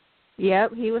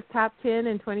 Yep, he was top 10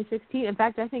 in 2016. In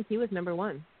fact, I think he was number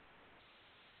 1.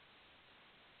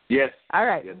 Yes. All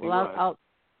right. Yes, well, I'll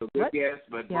so good guess,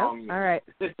 but wrong. All right.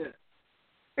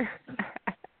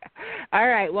 All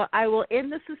right. Well, I will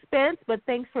end the suspense, but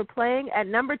thanks for playing. At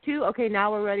number 2, okay,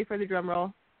 now we're ready for the drum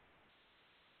roll.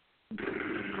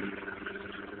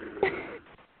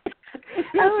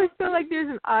 I always feel like there's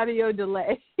an audio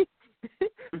delay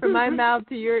from my mouth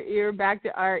to your ear, back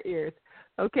to our ears.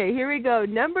 Okay, here we go.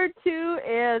 Number 2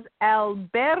 is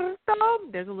Alberto.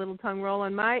 There's a little tongue roll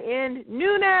on my end.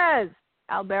 Nunez.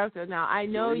 Alberto. Now, I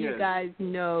know you guys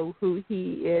know who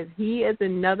he is. He is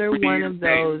another one of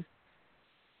those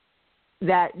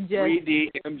that just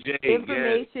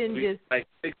information just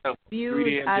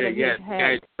spews out of his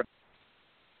head.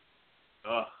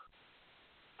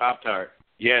 Pop-Tart.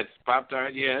 Yes,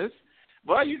 Pop-Tart, yes.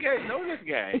 Well, you guys know this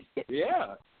guy.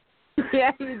 Yeah.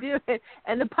 Yeah, you do.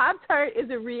 And the Pop-Tart is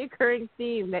a reoccurring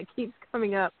theme that keeps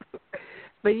coming up.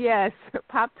 But yes,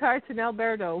 Pop-Tarts and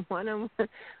Alberto, one and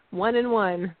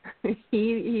one.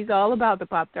 He's all about the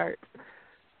Pop-Tarts.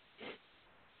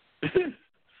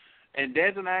 And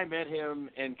Des and I met him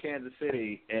in Kansas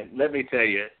City, and let me tell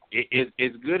you,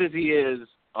 as good as he is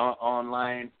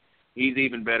online, he's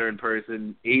even better in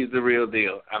person. He's the real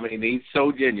deal. I mean, he's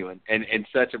so genuine and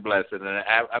such a blessing. And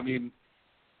I mean,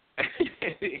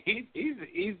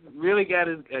 he's really got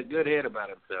a good head about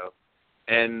himself.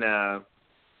 And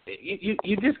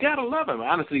you just gotta love him.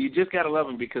 Honestly, you just gotta love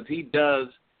him because he does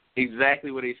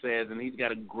exactly what he says, and he's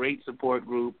got a great support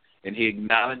group, and he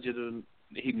acknowledges them.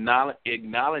 He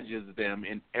acknowledges them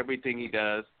in everything he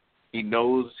does. He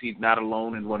knows he's not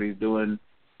alone in what he's doing,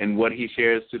 and what he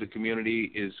shares to the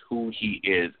community is who he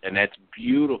is, and that's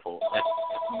beautiful. That's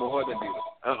more than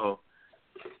beautiful.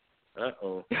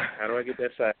 Uh-oh. How do I get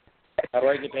that sign?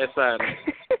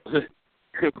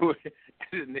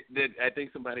 I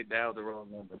think somebody dialed the wrong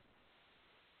number.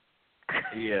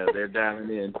 Yeah, they're dialing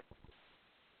in.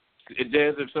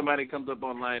 Des, if somebody comes up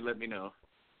online, let me know.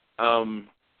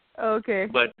 Okay.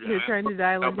 But you're trying to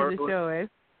dial into the show, eh?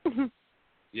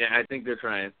 Yeah, I think they're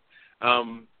trying. Yeah,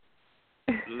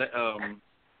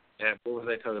 what was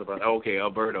I talking about? Oh, okay,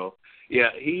 Alberto. Yeah,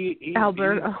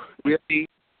 Alberto.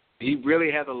 He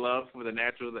really has a love for the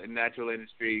natural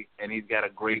industry, and he's got a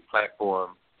great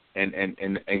platform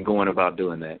and going about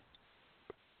doing that.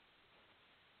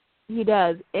 He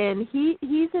does, and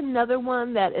he's another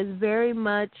one that is very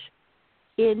much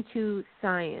into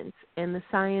science and the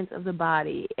science of the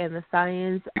body and the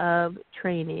science of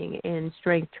training and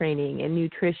strength training and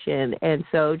nutrition. And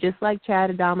so just like Chad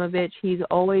Adamovich, he's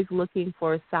always looking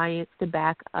for science to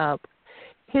back up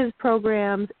his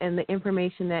programs and the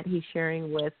information that he's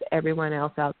sharing with everyone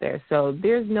else out there. So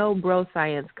there's no bro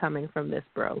science coming from this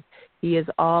bro. He is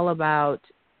all about,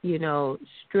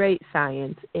 straight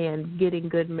science and getting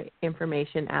good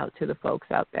information out to the folks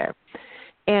out there.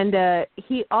 And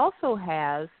he also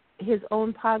has his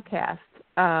own podcast.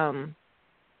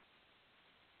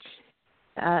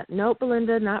 No,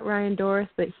 Belinda, not Ryan Doris,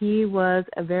 but he was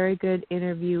a very good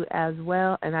interview as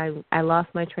well. And I lost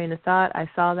my train of thought. I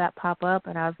saw that pop up,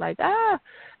 and I was like,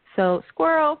 So,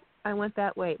 squirrel, I went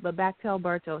that way. But back to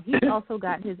Alberto. He's also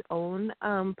got his own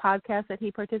podcast that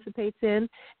he participates in.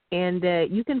 And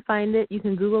you can find it. You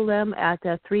can Google them at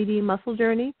 3D Muscle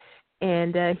Journey.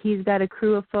 And he's got a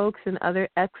crew of folks and other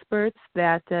experts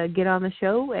that get on the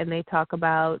show, and they talk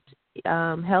about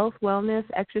health, wellness,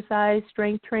 exercise,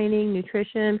 strength training,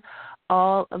 nutrition,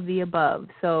 all of the above.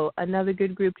 So another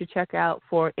good group to check out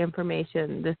for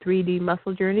information. The 3D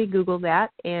Muscle Journey, Google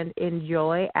that and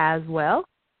enjoy as well.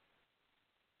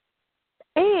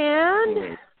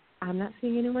 And I'm not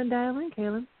seeing anyone dial in,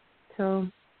 Kaelin. So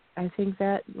I think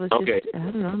that was just, I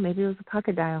don't know, maybe it was a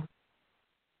pocket dial.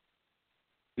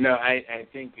 No, I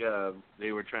think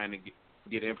they were trying to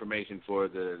get information for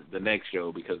the next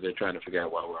show because they're trying to figure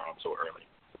out why we're on so early.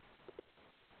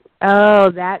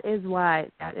 Oh, that is why.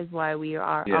 That is why we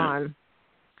are on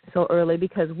so early,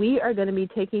 because we are going to be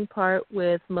taking part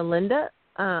with Melinda,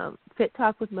 Fit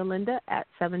Talk with Melinda at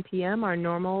 7 p.m., our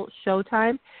normal show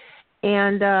time.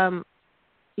 And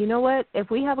you know what?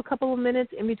 If we have a couple of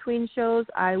minutes in between shows,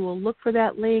 I will look for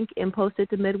that link and post it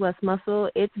to Midwest Muscle.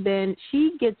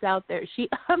 She gets out there.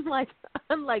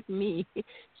 Unlike me,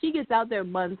 she gets out there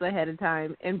months ahead of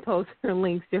time and posts her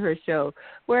links to her show.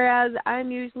 Whereas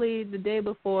I'm usually the day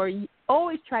before,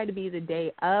 always try to be the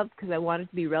day of because I want it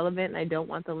to be relevant and I don't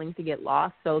want the link to get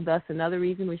lost. So thus another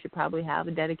reason we should probably have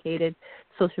a dedicated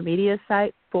social media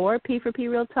site for P4P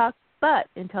Real Talk. But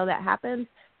until that happens,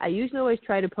 I usually always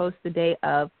try to post the day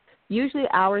of, usually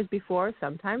hours before,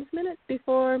 sometimes minutes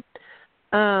before.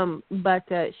 But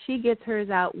she gets hers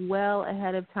out well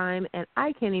ahead of time, and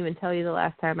I can't even tell you the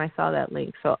last time I saw that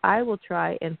link. So I will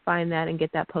try and find that and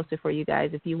get that posted for you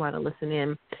guys if you want to listen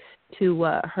in to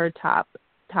her top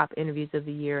interviews of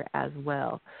the year as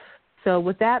well. So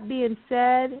with that being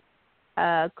said,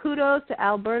 kudos to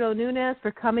Alberto Nunez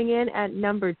for coming in at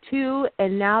number 2,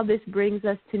 and now this brings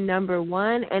us to number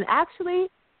 1. And actually,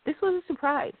 this was a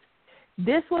surprise.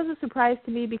 This was a surprise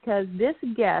to me because this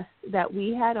guest that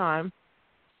we had on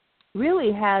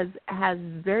really has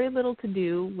very little to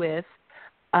do with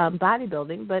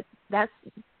bodybuilding, but that's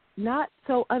not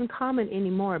so uncommon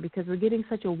anymore because we're getting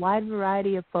such a wide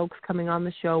variety of folks coming on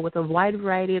the show with a wide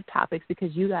variety of topics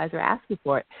because you guys are asking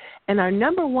for it. And our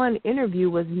number 1 interview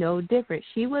was no different.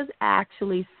 She was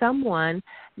actually someone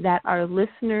that our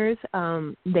listeners,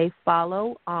 they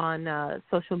follow on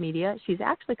social media. She's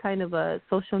actually kind of a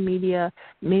social media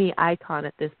mini icon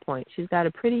at this point. She's got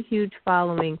a pretty huge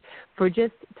following for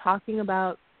just talking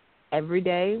about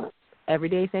everyday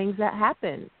things that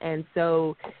happen. And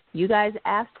so you guys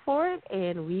asked for it,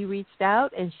 and we reached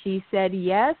out, and she said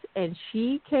yes, and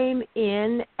she came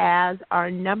in as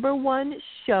our number 1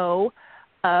 show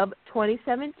of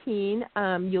 2017.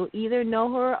 You'll either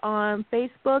know her on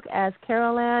Facebook as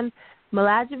Kaelin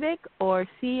Milajevic or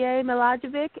CA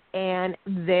Milajevic, and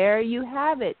there you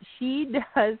have it. She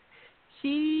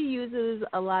uses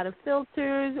a lot of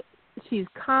filters. She's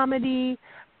comedy,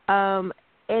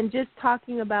 and just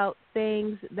talking about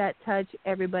things that touch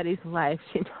everybody's life.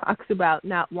 She talks about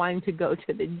not wanting to go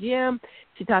to the gym.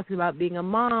 She talks about being a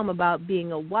mom, about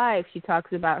being a wife. She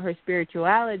talks about her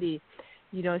spirituality.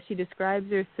 You know, she describes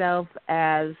herself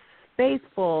as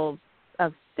faithful,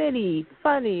 a city,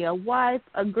 funny, a wife,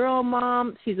 a girl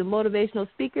mom. She's a motivational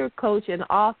speaker, coach, and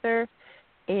author.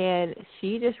 And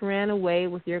she just ran away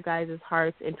with your guys'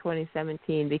 hearts in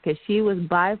 2017 because she was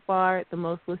by far the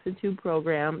most listened to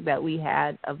program that we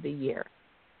had of the year.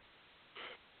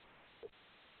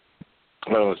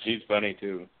 Oh, she's funny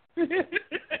too. If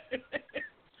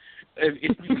you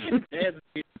had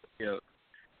the video,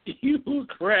 you will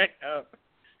crack up.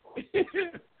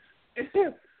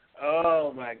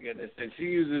 Oh my goodness! And she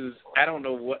uses, I don't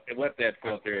know what that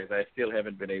filter is. I still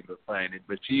haven't been able to find it,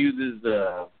 but she uses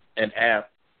an app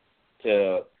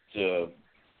to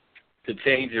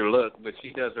change her look, but she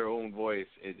does her own voice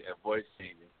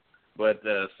changing. But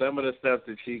some of the stuff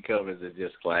that she covers is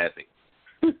just classic.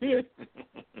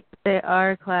 They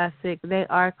are classic. They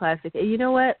are classic. And you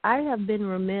know what? I have been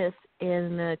remiss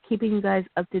in keeping you guys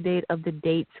up to date of the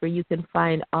dates where you can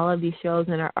find all of these shows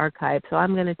in our archive. So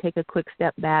I'm going to take a quick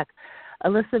step back.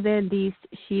 Alyssa Van Diest,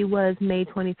 she was May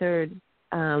 23rd.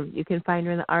 You can find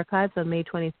her in the archives on May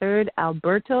 23rd.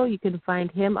 Alberto, you can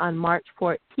find him on March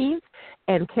 14th.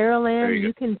 And Kaelin,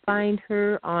 you can find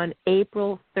her on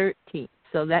April 13th.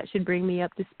 So that should bring me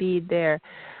up to speed there.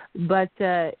 But,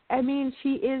 I mean,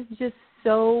 she is just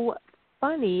so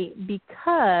funny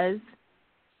because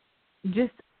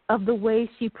just of the way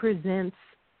she presents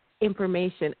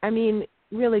information. I mean,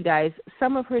 really, guys,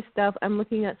 some of her stuff, I'm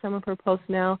looking at some of her posts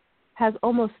now, has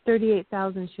almost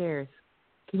 38,000 shares.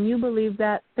 Can you believe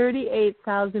that?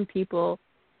 38,000 people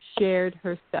shared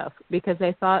her stuff because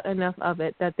they thought enough of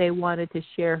it that they wanted to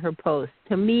share her post.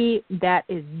 To me, that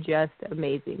is just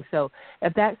amazing. So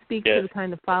if that speaks to the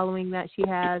kind of following that she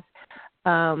has,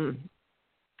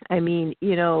 I mean,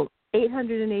 you know,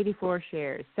 884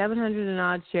 shares, 700 and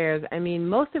odd shares. I mean,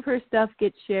 most of her stuff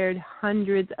gets shared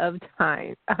hundreds of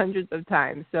times.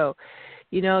 So,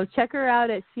 you know, check her out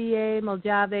at CA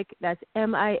Milajevic. That's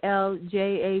Miljavac.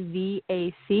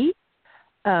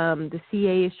 The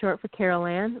CA is short for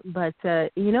Kaelin, but,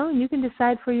 you know, you can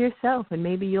decide for yourself, and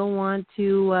maybe you'll want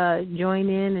to join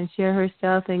in and share her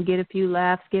stuff and get a few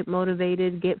laughs, get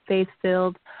motivated, get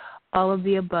faith-filled, all of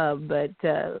the above. But,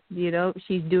 you know,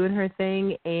 she's doing her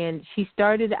thing, and she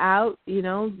started out, you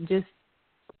know, just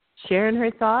sharing her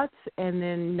thoughts, and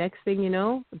then next thing you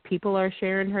know, people are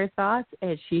sharing her thoughts,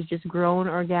 and she's just grown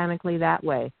organically that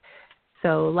way.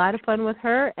 So a lot of fun with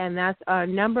her, and that's our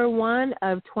number one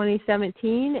of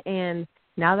 2017. And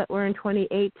now that we're in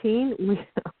 2018,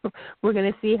 we're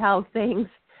going to see how things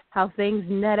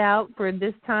net out for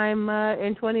this time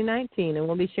in 2019, and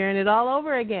we'll be sharing it all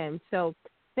over again. So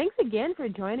thanks again for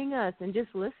joining us and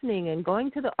just listening and going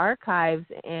to the archives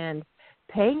and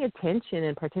paying attention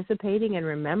and participating and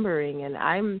remembering. And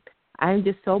I'm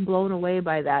just so blown away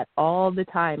by that all the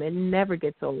time. It never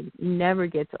gets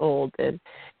old. And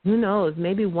who knows?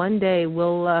 Maybe one day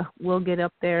we'll get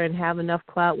up there and have enough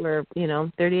clout where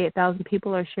 38,000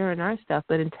 people are sharing our stuff.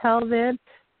 But until then,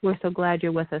 we're so glad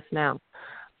you're with us now.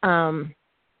 And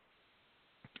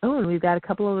we've got a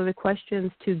couple of other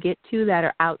questions to get to that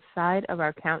are outside of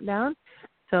our countdown.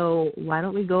 So why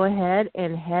don't we go ahead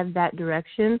and head that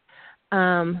direction?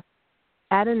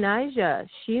 Adonijah,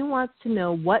 she wants to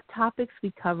know what topics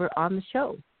we cover on the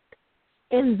show.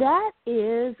 And that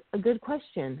is a good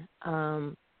question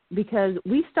because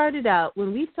when we started out,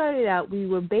 we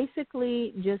were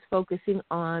basically just focusing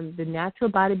on the natural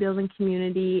bodybuilding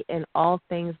community and all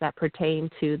things that pertain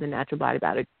to the natural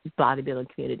bodybuilding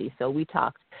community. So we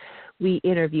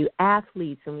interview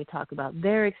athletes and we talk about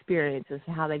their experiences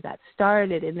and how they got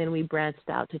started, and then we branched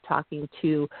out to talking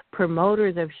to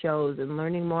promoters of shows and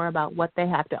learning more about what they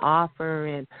have to offer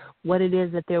and what it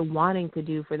is that they're wanting to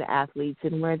do for the athletes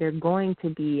and where they're going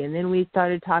to be. And then we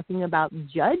started talking about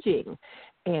judging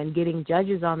and getting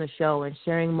judges on the show and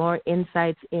sharing more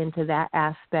insights into that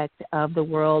aspect of the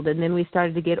world. And then we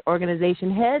started to get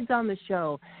organization heads on the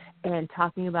show and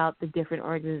talking about the different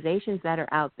organizations that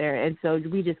are out there. And so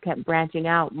we just kept branching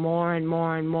out more and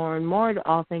more and more and more to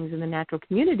all things in the natural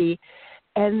community.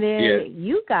 And then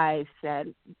you guys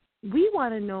said, we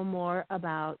want to know more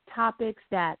about topics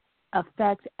that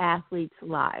affect athletes'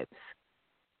 lives.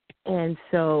 And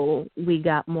so we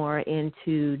got more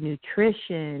into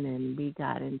nutrition, and we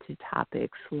got into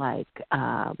topics like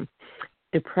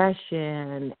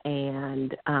depression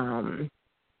and,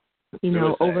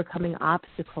 overcoming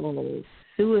obstacles,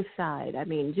 suicide. I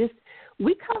mean,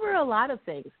 we cover a lot of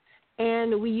things.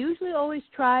 And we usually always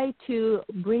try to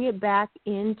bring it back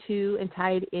into and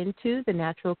tie it into the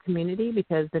natural community,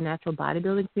 because the natural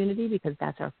bodybuilding community, because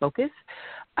that's our focus.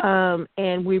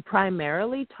 And we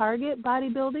primarily target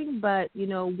bodybuilding, but,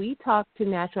 we talk to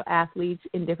natural athletes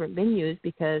in different venues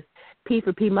because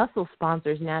P4P Muscle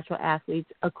sponsors natural athletes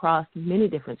across many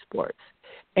different sports.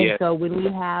 And so when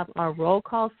we have our roll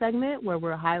call segment where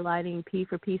we're highlighting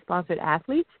P4P sponsored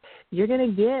athletes, you're going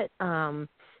to get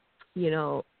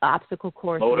obstacle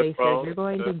course racers. You're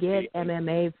going to get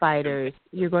MMA fighters.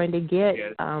 You're going to get,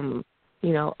 a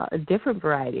different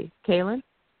variety. Kaelin?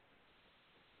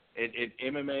 At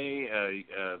MMA,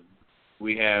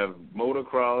 we have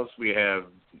motocross, we have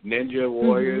ninja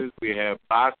warriors, we have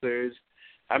boxers.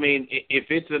 I mean, if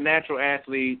it's a natural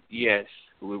athlete, yes,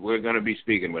 we're going to be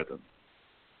speaking with them.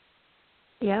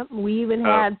 Yeah, we even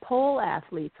had pole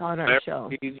athletes on our show,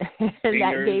 and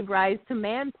that gave rise to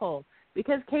man pole.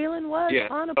 Because Kaelin was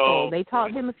on a pole. They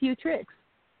taught him a few tricks.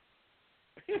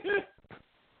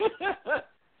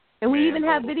 And we even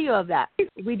have video of that.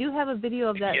 We do have a video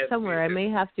of that somewhere. I may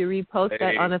have to repost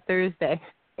that on a Thursday.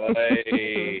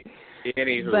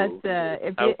 Anywho. But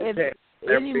if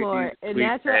anymore,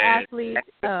 natural athletes,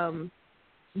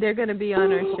 they're going to be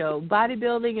on our show.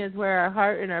 Bodybuilding is where our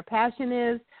heart and our passion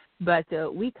is. But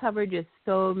we cover just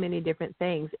so many different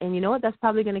things. And you know what? That's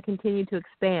probably going to continue to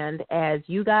expand as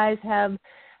you guys have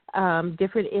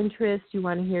different interests. You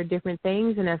want to hear different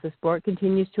things. And as the sport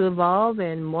continues to evolve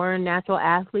and more natural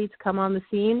athletes come on the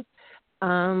scene,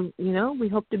 we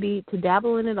hope to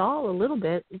dabble in it all a little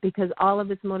bit, because all of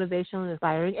it's motivational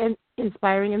and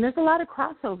inspiring. And there's a lot of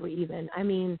crossover even. I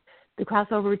mean, the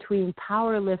crossover between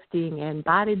powerlifting and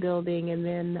bodybuilding. And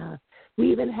then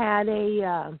we even had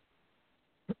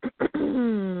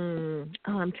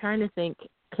I'm trying to think,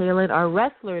 Kaelin, our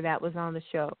wrestler that was on the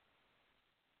show.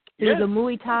 It was a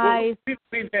Muay Thai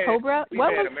Cobra. We've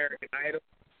had American Idol.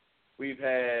 We've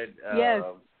had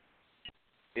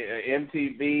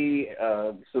MTV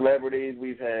celebrities.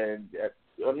 We've had,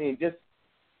 just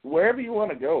wherever you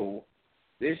want to go,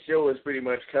 this show has pretty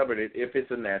much covered it if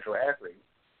it's a natural athlete.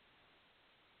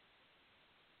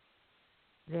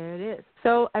 There it is.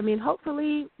 So,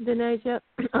 hopefully, Adonijah,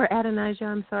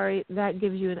 that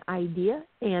gives you an idea.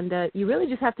 And you really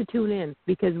just have to tune in,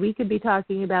 because we could be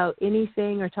talking about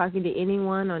anything or talking to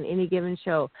anyone on any given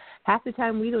show. Half the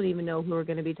time, we don't even know who we're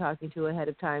going to be talking to ahead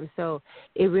of time. So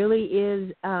it really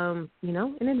is, an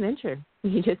adventure.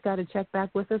 You just got to check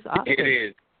back with us often. It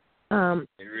is. It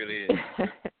really is.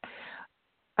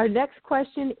 Our next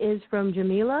question is from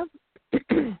Jamila.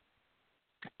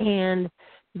 And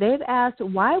they've asked,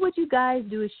 why would you guys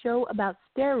do a show about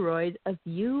steroids if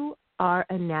you are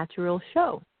a natural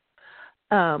show?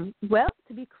 Well,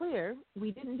 to be clear,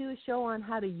 we didn't do a show on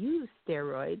how to use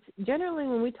steroids. Generally,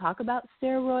 when we talk about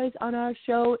steroids on our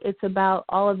show, it's about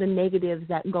all of the negatives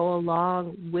that go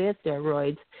along with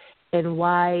steroids and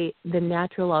why the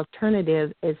natural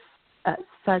alternative is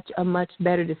such a much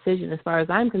better decision. As far as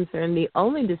I'm concerned, the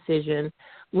only decision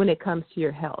when it comes to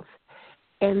your health.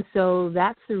 And so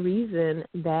that's the reason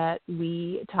that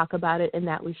we talk about it and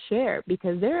that we share,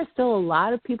 because there are still a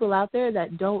lot of people out there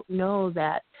that don't know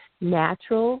that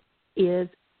natural is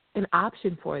an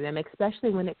option for them,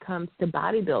 especially when it comes to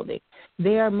bodybuilding.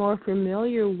 They are more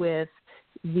familiar with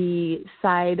the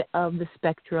side of the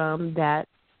spectrum that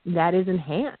is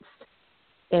enhanced.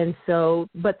 And so,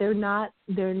 but they're not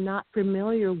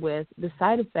familiar with the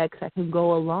side effects that can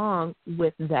go along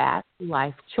with that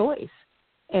life choice.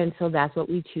 And so that's what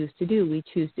we choose to do. We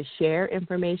choose to share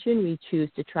information. We choose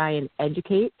to try and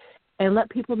educate and let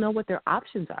people know what their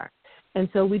options are. And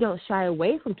so we don't shy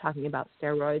away from talking about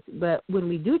steroids, but when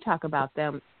we do talk about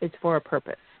them, it's for a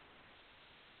purpose.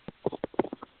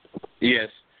 Yes.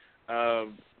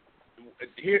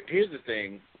 Here's the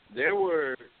thing. There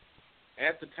were,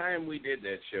 at the time we did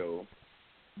that show,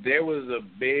 there was a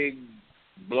big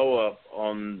blow-up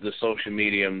on the social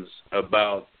mediums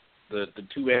about the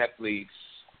two athletes.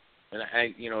 And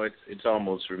it's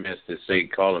almost remiss to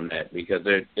call them that, because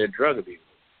they're drug abusers,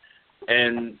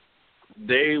 and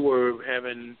they were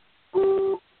having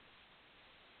a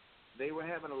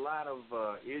lot of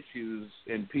issues,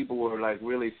 and people were like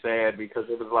really sad because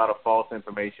there was a lot of false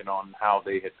information on how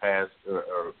they had passed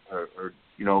or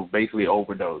basically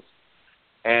overdosed,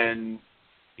 and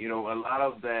a lot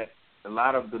of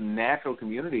the natural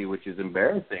community, which is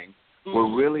embarrassing,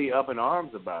 were really up in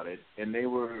arms about it, and they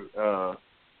were,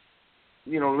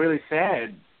 really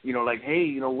sad, like,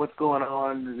 hey, what's going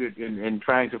on, and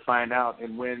trying to find out.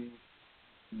 And when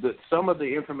some of the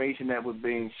information that was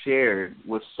being shared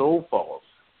was so false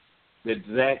that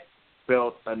Zach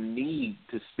felt a need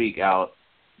to speak out,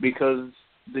 because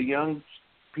the young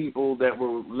people that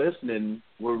were listening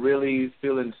were really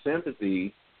feeling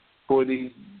sympathy for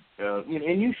these,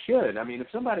 and you should. I mean, if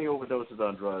somebody overdoses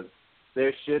on drugs,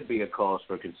 there should be a cause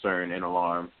for concern and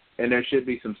alarm, and there should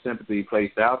be some sympathy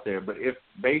placed out there. But if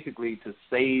basically to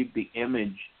save the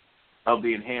image of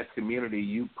the enhanced community,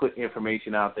 you put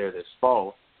information out there that's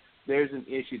false, there's an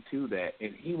issue to that.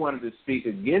 And he wanted to speak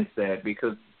against that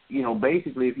because,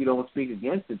 basically if you don't speak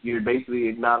against it, you're basically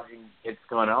acknowledging it's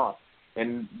gone off.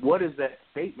 And what is that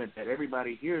statement that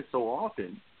everybody hears so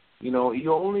often?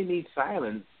 You only need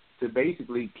silence to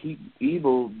basically keep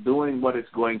evil doing what it's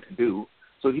going to do.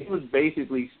 So he was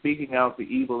basically speaking out the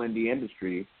evil in the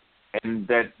industry, and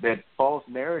that false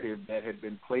narrative that had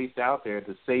been placed out there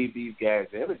to save these guys'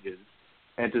 images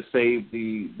and to save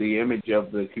the image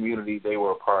of the community they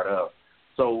were a part of.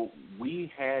 So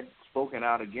we had spoken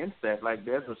out against that, like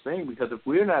Des was saying, because if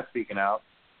we're not speaking out,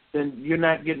 then you're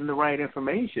not getting the right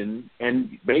information,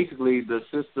 and basically the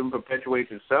system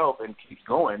perpetuates itself and keeps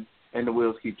going, and the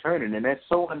wheels keep turning. And that's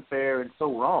so unfair and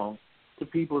so wrong to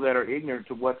people that are ignorant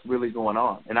to what's really going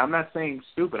on. And I'm not saying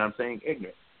stupid, I'm saying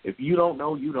ignorant. If you don't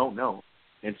know, you don't know.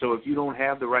 And so if you don't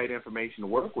have the right information to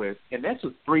work with, and that's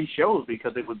with 3 shows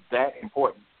because it was that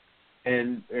important.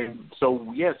 And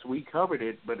so, yes, we covered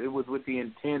it, but it was with the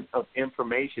intent of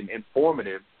information,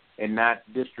 informative, and not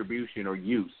distribution or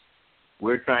use.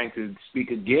 We're trying to speak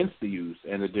against the use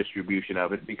and the distribution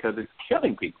of it because it's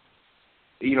killing people.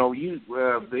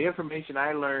 The information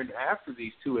I learned after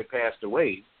these 2 had passed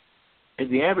away is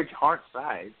the average heart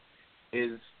size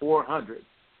is 400.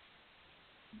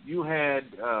 You had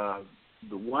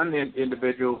the one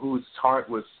individual whose heart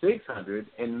was 600,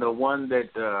 and the one that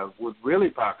was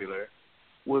really popular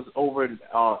was over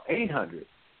 800.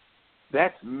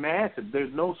 That's massive.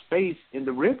 There's no space in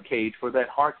the rib cage for that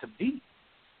heart to beat.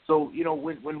 So,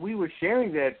 when we were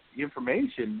sharing that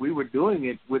information, we were doing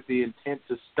it with the intent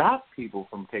to stop people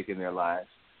from taking their lives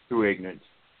through ignorance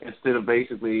instead of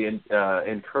basically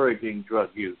encouraging drug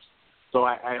use. So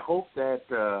I hope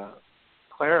that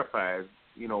clarifies,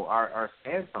 our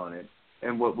stance on it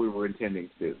and what we were intending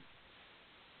to do.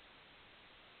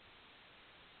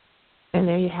 And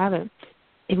there you have it.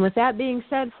 And with that being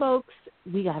said, folks,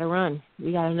 we got to run.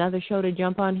 We got another show to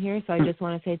jump on here, so I just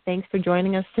want to say thanks for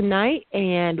joining us tonight,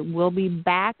 and we'll be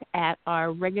back at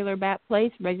our regular bat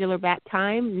place, regular bat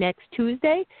time next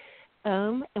Tuesday,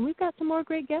 and we've got some more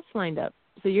great guests lined up,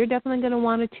 so you're definitely going to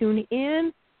want to tune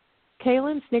in.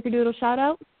 Kaelin, Snickerdoodle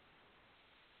shout-out?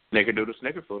 Snickerdoodle,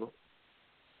 Snickerfoodle.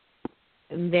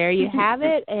 And there you have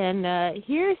it, and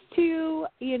here's to,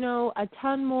 a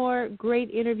ton more great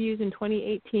interviews in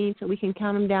 2018 so we can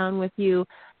count them down with you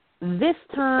this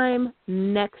time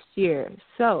next year.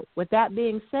 So with that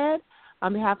being said,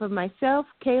 on behalf of myself,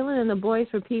 Kaelin, and the boys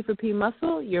for P4P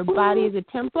Muscle, your body is a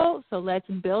temple, so let's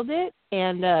build it,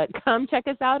 and come check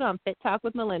us out on Fit Talk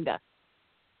with Melinda.